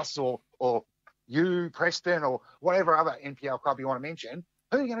us or you, Preston, or whatever other NPL club you want to mention,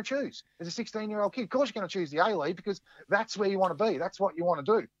 who are you going to choose? As a 16-year-old kid, of course you're going to choose the A-League, because that's where you want to be. That's what you want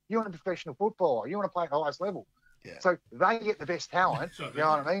to do. You want to be a professional footballer. You want to play at the highest level. Yeah. So they get the best talent. You know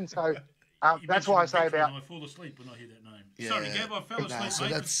what I mean? So that's why I say about. I fall asleep when I hear that name. Yeah. Sorry, Gav, I fell asleep.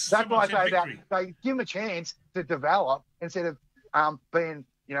 So that's why I say about they give them a chance to develop instead of being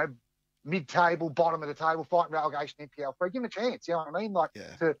mid-table, bottom of the table, fighting relegation NPL 3. Give them a chance. You know what I mean? Like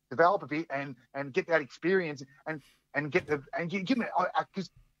to develop a bit and get that experience and give them, because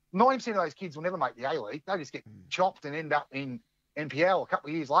 90% of those kids will never make the A-League. They just get chopped and end up in NPL a couple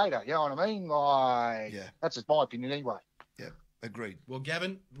of years later. You know what I mean? Like, that's just my opinion anyway. Yeah, agreed. Well,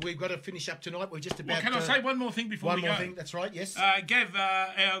 Gavin, we've got to finish up tonight. We're just about. Well, can I say one more thing before we go? One more thing. That's right. Yes. Gav,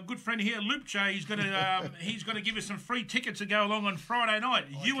 our good friend here, Luke, he's going to give us some free tickets to go along on Friday night.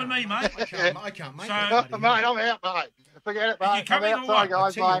 You and me, mate. I can't make it. Mate, I'm out, mate. Forget it, mate. You coming or what?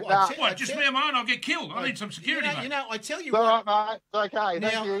 Guys, mate. What? Just me and mine? I'll get killed. I need some security, mate. I tell you what. All right, mate. It's okay.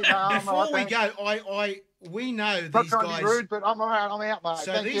 Now, before we go, we know these guys. Not trying to be rude, but I'm all right. I'm out, mate.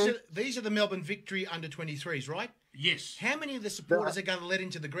 So these are the Melbourne Victory under-23s, right? Yes. How many of the supporters are going to let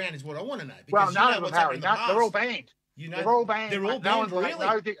into the ground is what I want to know. Well, none of them, Harry. They're all banned. They're all banned. They're all banned, really?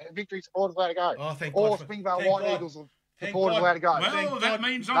 No Victory supporters allowed to go. Oh, thank all God. Springvale White Eagles supporters allowed to go. Well, that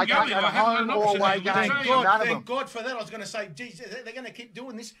means I'm going. They can't go to home or away games. Thank God for that. I was going to say, geez, they're going to keep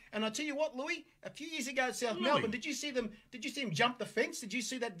doing this. And I tell you what, Louie, a few years ago at South Melbourne, did you see them jump the fence? Did you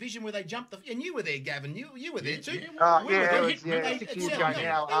see that vision where they jumped and you were there, Gavin. You were there too. 6 years ago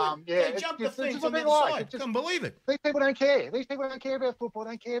now. They jumped the fence on the other side. Can't believe it. These people don't care. These people don't care about football.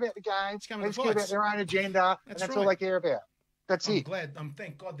 They don't care about the games. They just care about their own agenda. And that's all they care about. That's it.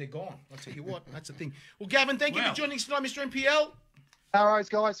 Thank God they're gone. I'll tell you what, that's the thing. Well, Gavin, thank you for joining us tonight, Mr. MPL. No worries,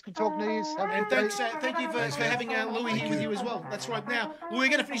 guys. Good talking to you. And thank you for having Louie here with you as well. That's right. Now, we're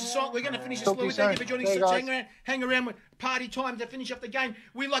going to finish the song. We're going to finish this, Louie. Thank you for joining us. Hang around with party time to finish up the game.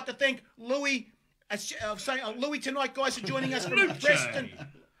 We'd like to thank Louie, Louie tonight, guys, for joining us from Preston.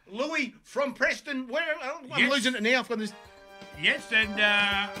 Louie from Preston. I'm losing it now. I've got this. Yes, and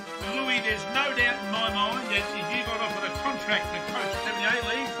Louie, there's no doubt in my mind that if you got offered a contract to coach the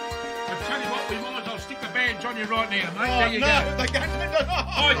 78 League, I tell you what, we might as well stick the badge on you right now, mate. There you go.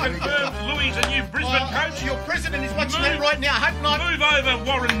 I confirm Louie's a new Brisbane coach. Your president is watching that right now. Move over,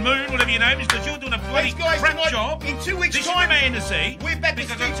 Warren Moon, whatever your name is, because you're doing a bloody crap job. In 2 weeks' time, this is the man to see. We're back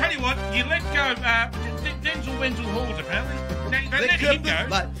because I tell you what, you let go Denzel Wenzel Halls, apparently. They let him go.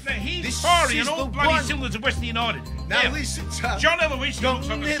 He's firing on all bloody cylinders of Western United. Now listen, John Eloise looks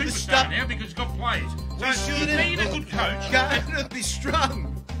like a superstar now because he's got players. So you need a good coach. Gotta be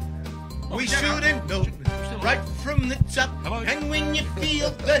strong. We shouldn't know right from the top. And when you feel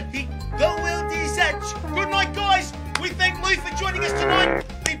the heat, the world is at. Good night, guys. We thank Louie for joining us tonight.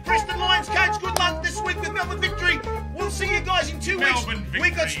 The Preston Lions coach. Good luck this week with Melbourne Victory. We'll see you guys in 2 weeks.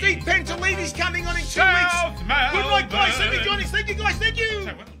 We've got Steve Pentolides coming on in 2 weeks. Good night, guys. Thank you, Johnny. Thank you, guys. Thank you.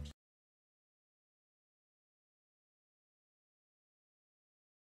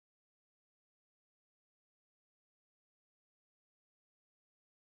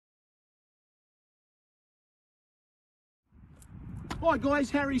 Hi guys,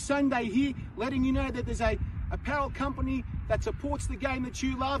 Harry Sunday here, letting you know that there's a apparel company that supports the game that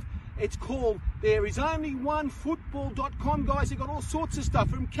you love. It's called thereisonlyonefootball.com, guys. They've got all sorts of stuff,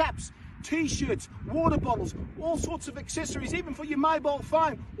 from caps, t-shirts, water bottles, all sorts of accessories, even for your mobile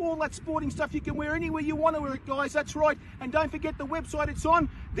phone. All that sporting stuff you can wear anywhere you want to wear it, guys. That's right. And don't forget the website it's on,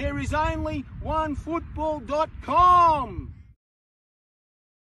 thereisonlyonefootball.com.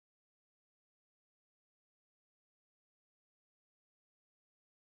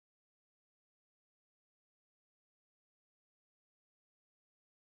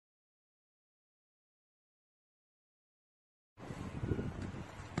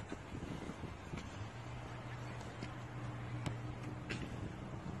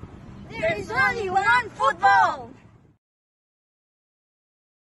 There is only one football!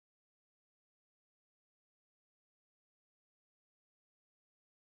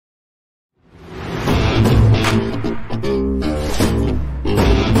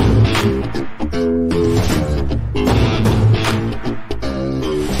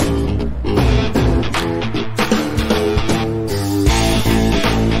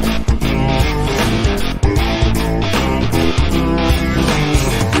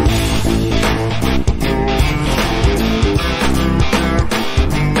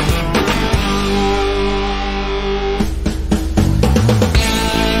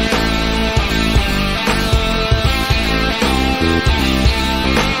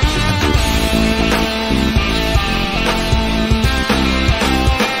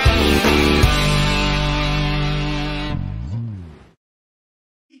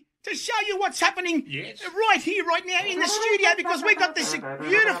 What's happening right here, right now in the studio, because we got this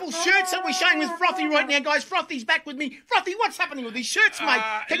beautiful shirts that we're showing with Frothy right now, guys. Frothy's back with me. Frothy, what's happening with these shirts, mate?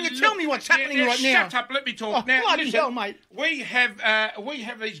 Can you tell me what's happening right now? Shut up, let me talk. Now, bloody listen, hell, mate. We have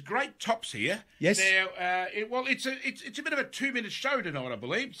these great tops here. Yes. Now, it's a bit of a 2-minute show tonight, I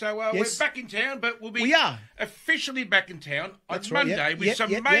believe. So we're back in town, but we'll be officially back in town on Monday with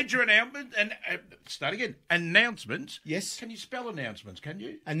some major announcements and start again. Announcements. Yes. Can you spell announcements? Can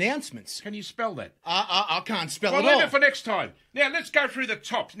you? Announcements. Can you spell that? I can't spell well, it all. Leave it for next time. Now, let's go through the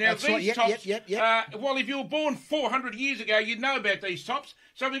tops. Now, That's these right. tops, well, if you were born 400 years ago, you'd know about these tops.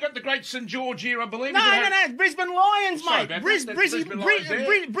 So we've got the great St George here, I believe. No, Brisbane Lions, mate.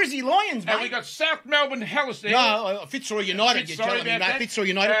 Brizzy Lions, mate. And we got South Melbourne Hellas there. No, Fitzroy United. Fitzroy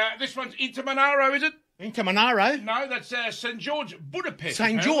United. This one's Inter Monaro, is it? Inter Monaro? No, that's St George Budapest.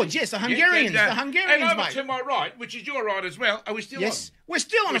 St George, yes, the Hungarians. The Hungarians, and over mate. to my right, which is your right as well. Are we still on? Yes, we're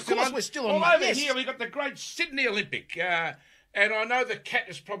still on. Of course, we're still on. Over here, we've got the great Sydney Olympic. And I know the cat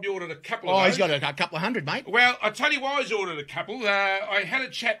has probably ordered a couple of those. He's got a couple of hundred, mate. Well, I'll tell you why he's ordered a couple. I had a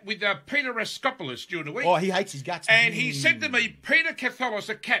chat with Peter Raskopoulos during the week. Oh, he hates his guts. And he said to me, Peter Catholos,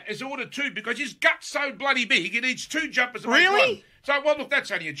 a cat, has ordered 2 because his gut's so bloody big, he needs 2 jumpers to make one. So, well, look,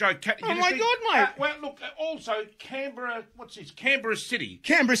 that's only a joke. Oh, my God, mate. Well, look, also, Canberra, what's this? Canberra City.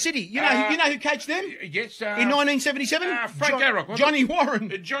 Canberra City. You know who coached them? Yes. In 1977? Frank Garrock. Johnny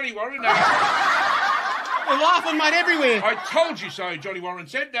Warren. Johnny Warren. We're laughing, mate, everywhere. I told you so, Johnny Warren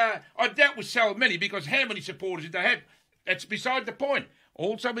said. I doubt we'll sell many because how many supporters did they have? That's beside the point.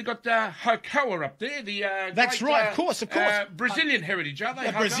 Also, we got Hokoa up there. That's great, right, of course. Brazilian heritage, are they?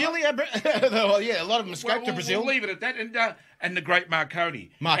 Brasilia? Well, yeah, a lot of them escaped to Brazil. We'll leave it at that. And the great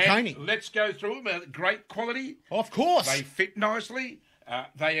Marconi. Marconi. And let's go through them. Great quality. Of course. They fit nicely.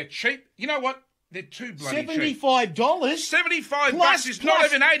 They are cheap. You know what? They're too bloody cheap. $75. $75 is not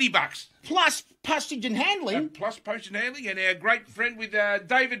even $80. Plus postage and handling. Plus postage and handling, and our great friend with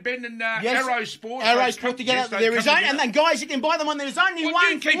David Ben and Arrow Sport. Arrow Sport together. And then, guys, you can buy them on There's Only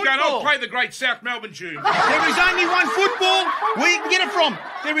One you keep Football. Going, I'll play the great South Melbourne tune. There is only one football. Where you can get it from.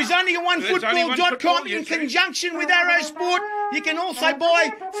 There is only one football.com in conjunction with Arrow Sport. You can also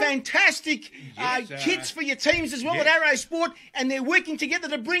buy fantastic kits for your teams as well at Arrow Sport, and they're working together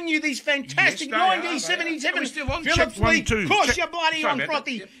to bring you these fantastic 1977 Phillips League. Of course, you're bloody on,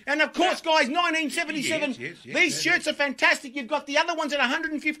 Frothy. And of course, guys, 1977. These shirts are fantastic. You've got the other ones at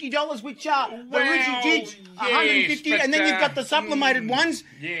 $150, which are the original jigs, $150, and then you've got the sublimated ones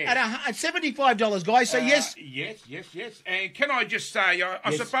at $75, guys. So yes. Yes. And can I just say,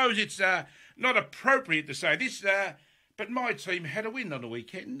 I suppose it's not appropriate to say this, but my team had a win on the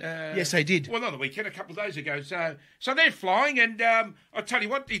weekend. Yes, they did. Well, not the weekend, a couple of days ago. So they're flying, and I tell you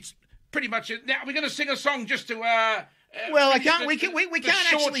what, it's pretty much it. Now, we're going to sing a song just to Well, I can't. We can't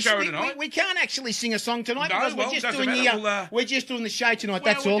actually sing a song tonight because we're just doing the show tonight.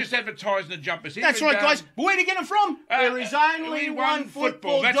 That's all. We're just advertising the jumpers in. That's right, guys. But where to get them from? There is only one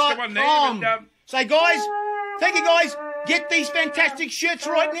football. That's the one there. So, guys, thank you, guys. Get these fantastic shirts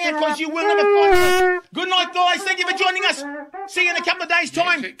right now because you will never find them. Good night, guys. Thank you for joining us. See you in a couple of days'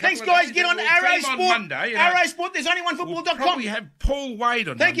 time. Thanks, guys. Get on Arrow Sport. Arrow Sport. There's only one football.com. We'll probably have Paul Wade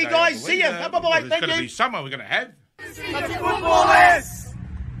on Thank you, guys. See you. Bye-bye. Thank you. There's going to be summer we're going to have. Football is.